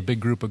ourselves, a big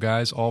group of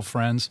guys, all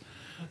friends.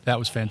 That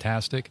was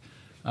fantastic.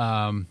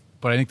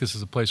 But I think this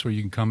is a place where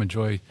you can come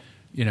enjoy,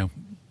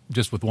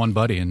 just with one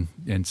buddy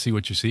and see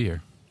what you see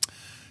here.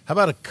 How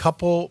about a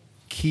couple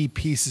key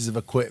pieces of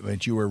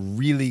equipment you were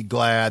really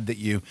glad that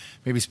you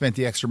maybe spent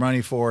the extra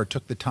money for,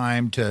 took the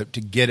time to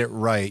get it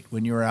right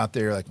when you were out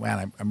there? Like,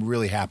 man, I'm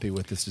really happy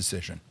with this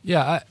decision.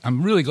 Yeah,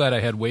 I'm really glad I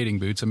had wading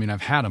boots. I mean,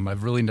 I've had them.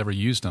 I've really never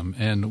used them.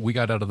 And we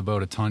got out of the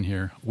boat a ton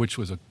here, which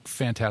was a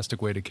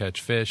fantastic way to catch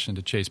fish and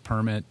to chase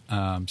permit.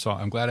 So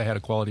I'm glad I had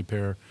a quality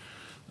pair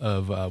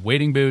of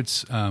wading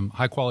boots.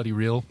 High quality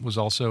reel was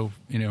also,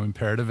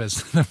 imperative,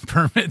 as the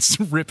permit's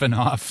ripping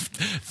off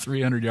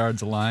 300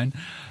 yards of line.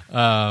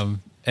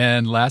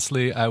 And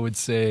lastly, I would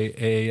say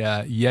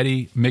a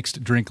Yeti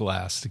mixed drink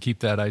glass to keep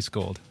that ice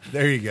cold.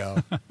 There you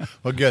go.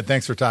 Well, good.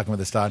 Thanks for talking with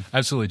us, Todd.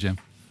 Absolutely, Jim.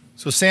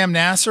 So Sam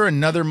Nasser,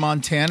 another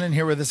Montanan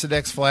here with us at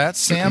X Flats.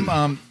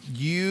 Sam,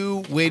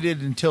 you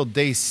waited until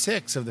day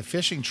 6 of the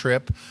fishing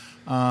trip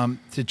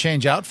to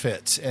change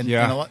outfits. And,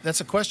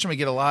 that's a question we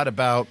get a lot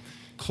about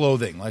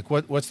clothing. Like,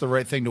 what's the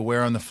right thing to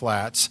wear on the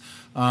flats?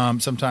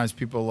 Sometimes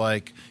people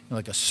like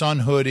a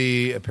sun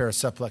hoodie, a pair of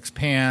Supplex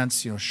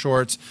pants,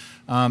 shorts.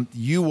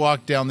 You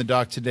walked down the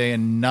dock today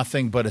in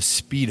nothing but a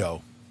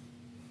Speedo.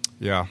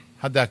 Yeah.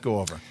 How'd that go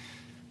over?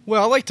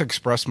 Well, I like to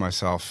express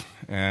myself,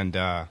 and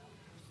I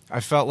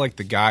felt like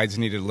the guides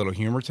needed a little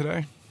humor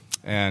today,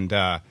 and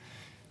I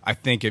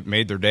think it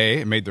made their day,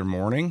 it made their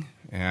morning,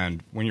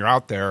 and when you're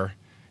out there,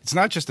 it's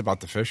not just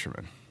about the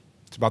fishermen,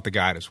 it's about the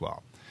guide as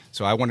well.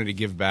 So I wanted to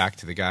give back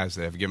to the guys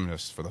that have given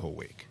us for the whole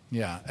week.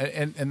 Yeah,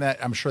 and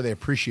that I'm sure they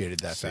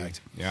appreciated that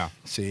fact. Yeah.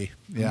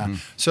 Yeah. Mm-hmm.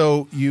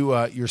 So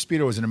your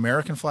Speedo was an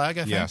American flag,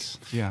 I think? Yes.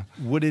 Yeah.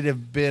 Would it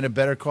have been a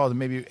better call to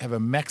maybe have a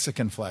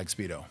Mexican flag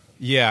Speedo?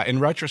 Yeah, in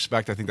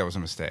retrospect, I think that was a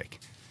mistake.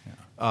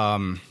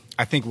 Yeah.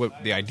 I think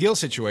what the ideal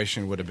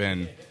situation would have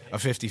been a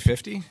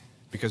 50-50,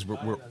 because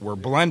we're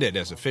blended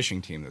as a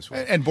fishing team this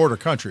week. And border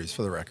countries,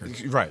 for the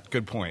record. Right,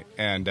 good point.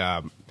 And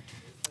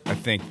I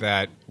think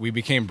that we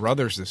became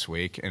brothers this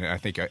week, and I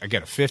think,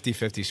 again, a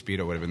 50-50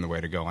 Speedo would have been the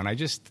way to go. And I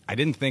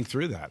didn't think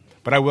through that.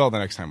 But I will the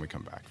next time we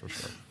come back, for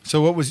sure.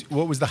 So what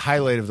was the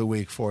highlight of the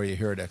week for you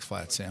here at X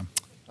Flats, Sam?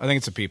 I think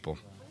it's the people.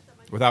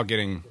 Without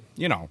getting,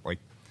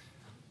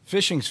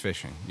 fishing's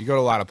fishing. You go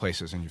to a lot of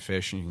places and you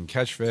fish, and you can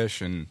catch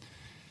fish, and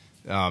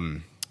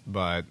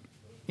but,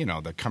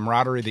 the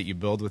camaraderie that you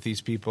build with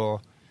these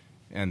people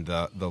and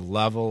the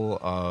level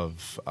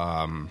of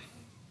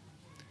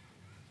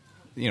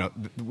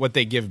what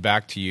they give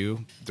back to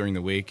you during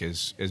the week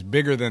is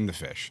bigger than the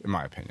fish, in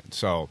my opinion.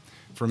 So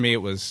for me,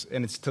 it was,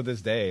 and it's to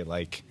this day,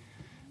 like,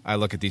 I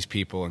look at these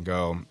people and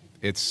go,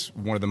 it's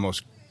one of the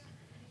most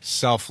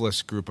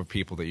selfless group of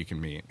people that you can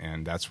meet.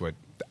 And that's what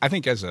I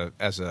think as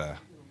a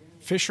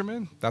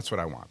fisherman, that's what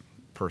I want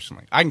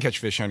personally. I can catch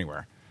fish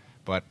anywhere,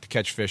 but to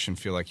catch fish and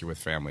feel like you're with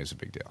family is a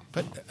big deal.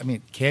 But,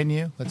 can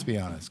you? Let's be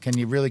honest. Can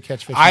you really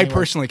catch fish I anywhere?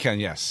 personally can,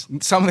 yes.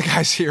 Some of the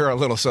guys here are a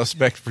little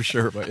suspect for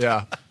sure, but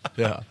yeah.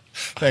 Yeah.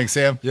 Thanks,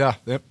 Sam. Yeah.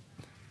 Yep.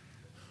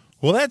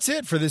 Well, that's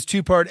it for this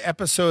 2-part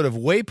episode of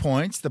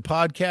Waypoints, the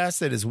podcast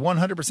that is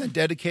 100%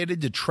 dedicated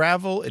to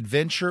travel,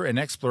 adventure, and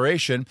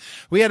exploration.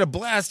 We had a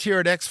blast here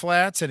at X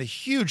Flats, and a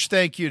huge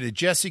thank you to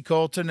Jesse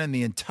Colton and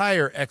the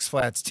entire X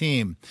Flats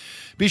team.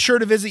 Be sure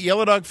to visit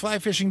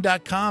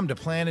yellowdogflyfishing.com to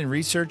plan and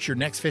research your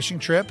next fishing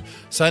trip,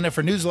 sign up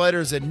for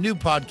newsletters and new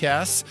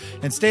podcasts,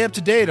 and stay up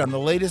to date on the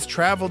latest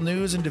travel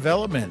news and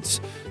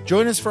developments.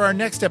 Join us for our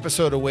next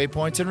episode of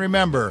Waypoints, and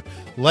remember,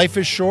 life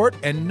is short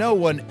and no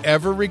one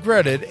ever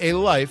regretted a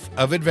life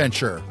of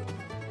adventure.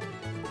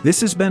 This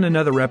has been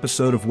another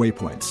episode of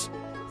Waypoints,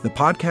 the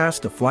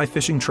podcast of fly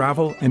fishing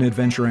travel and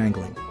adventure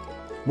angling.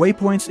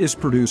 Waypoints is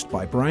produced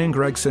by Brian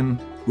Gregson,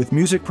 with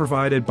music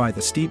provided by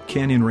the Steep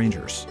Canyon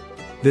Rangers.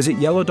 Visit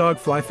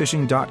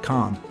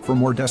yellowdogflyfishing.com for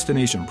more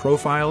destination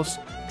profiles,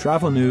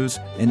 travel news,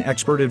 and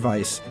expert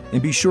advice,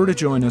 and be sure to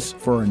join us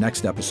for our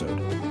next episode.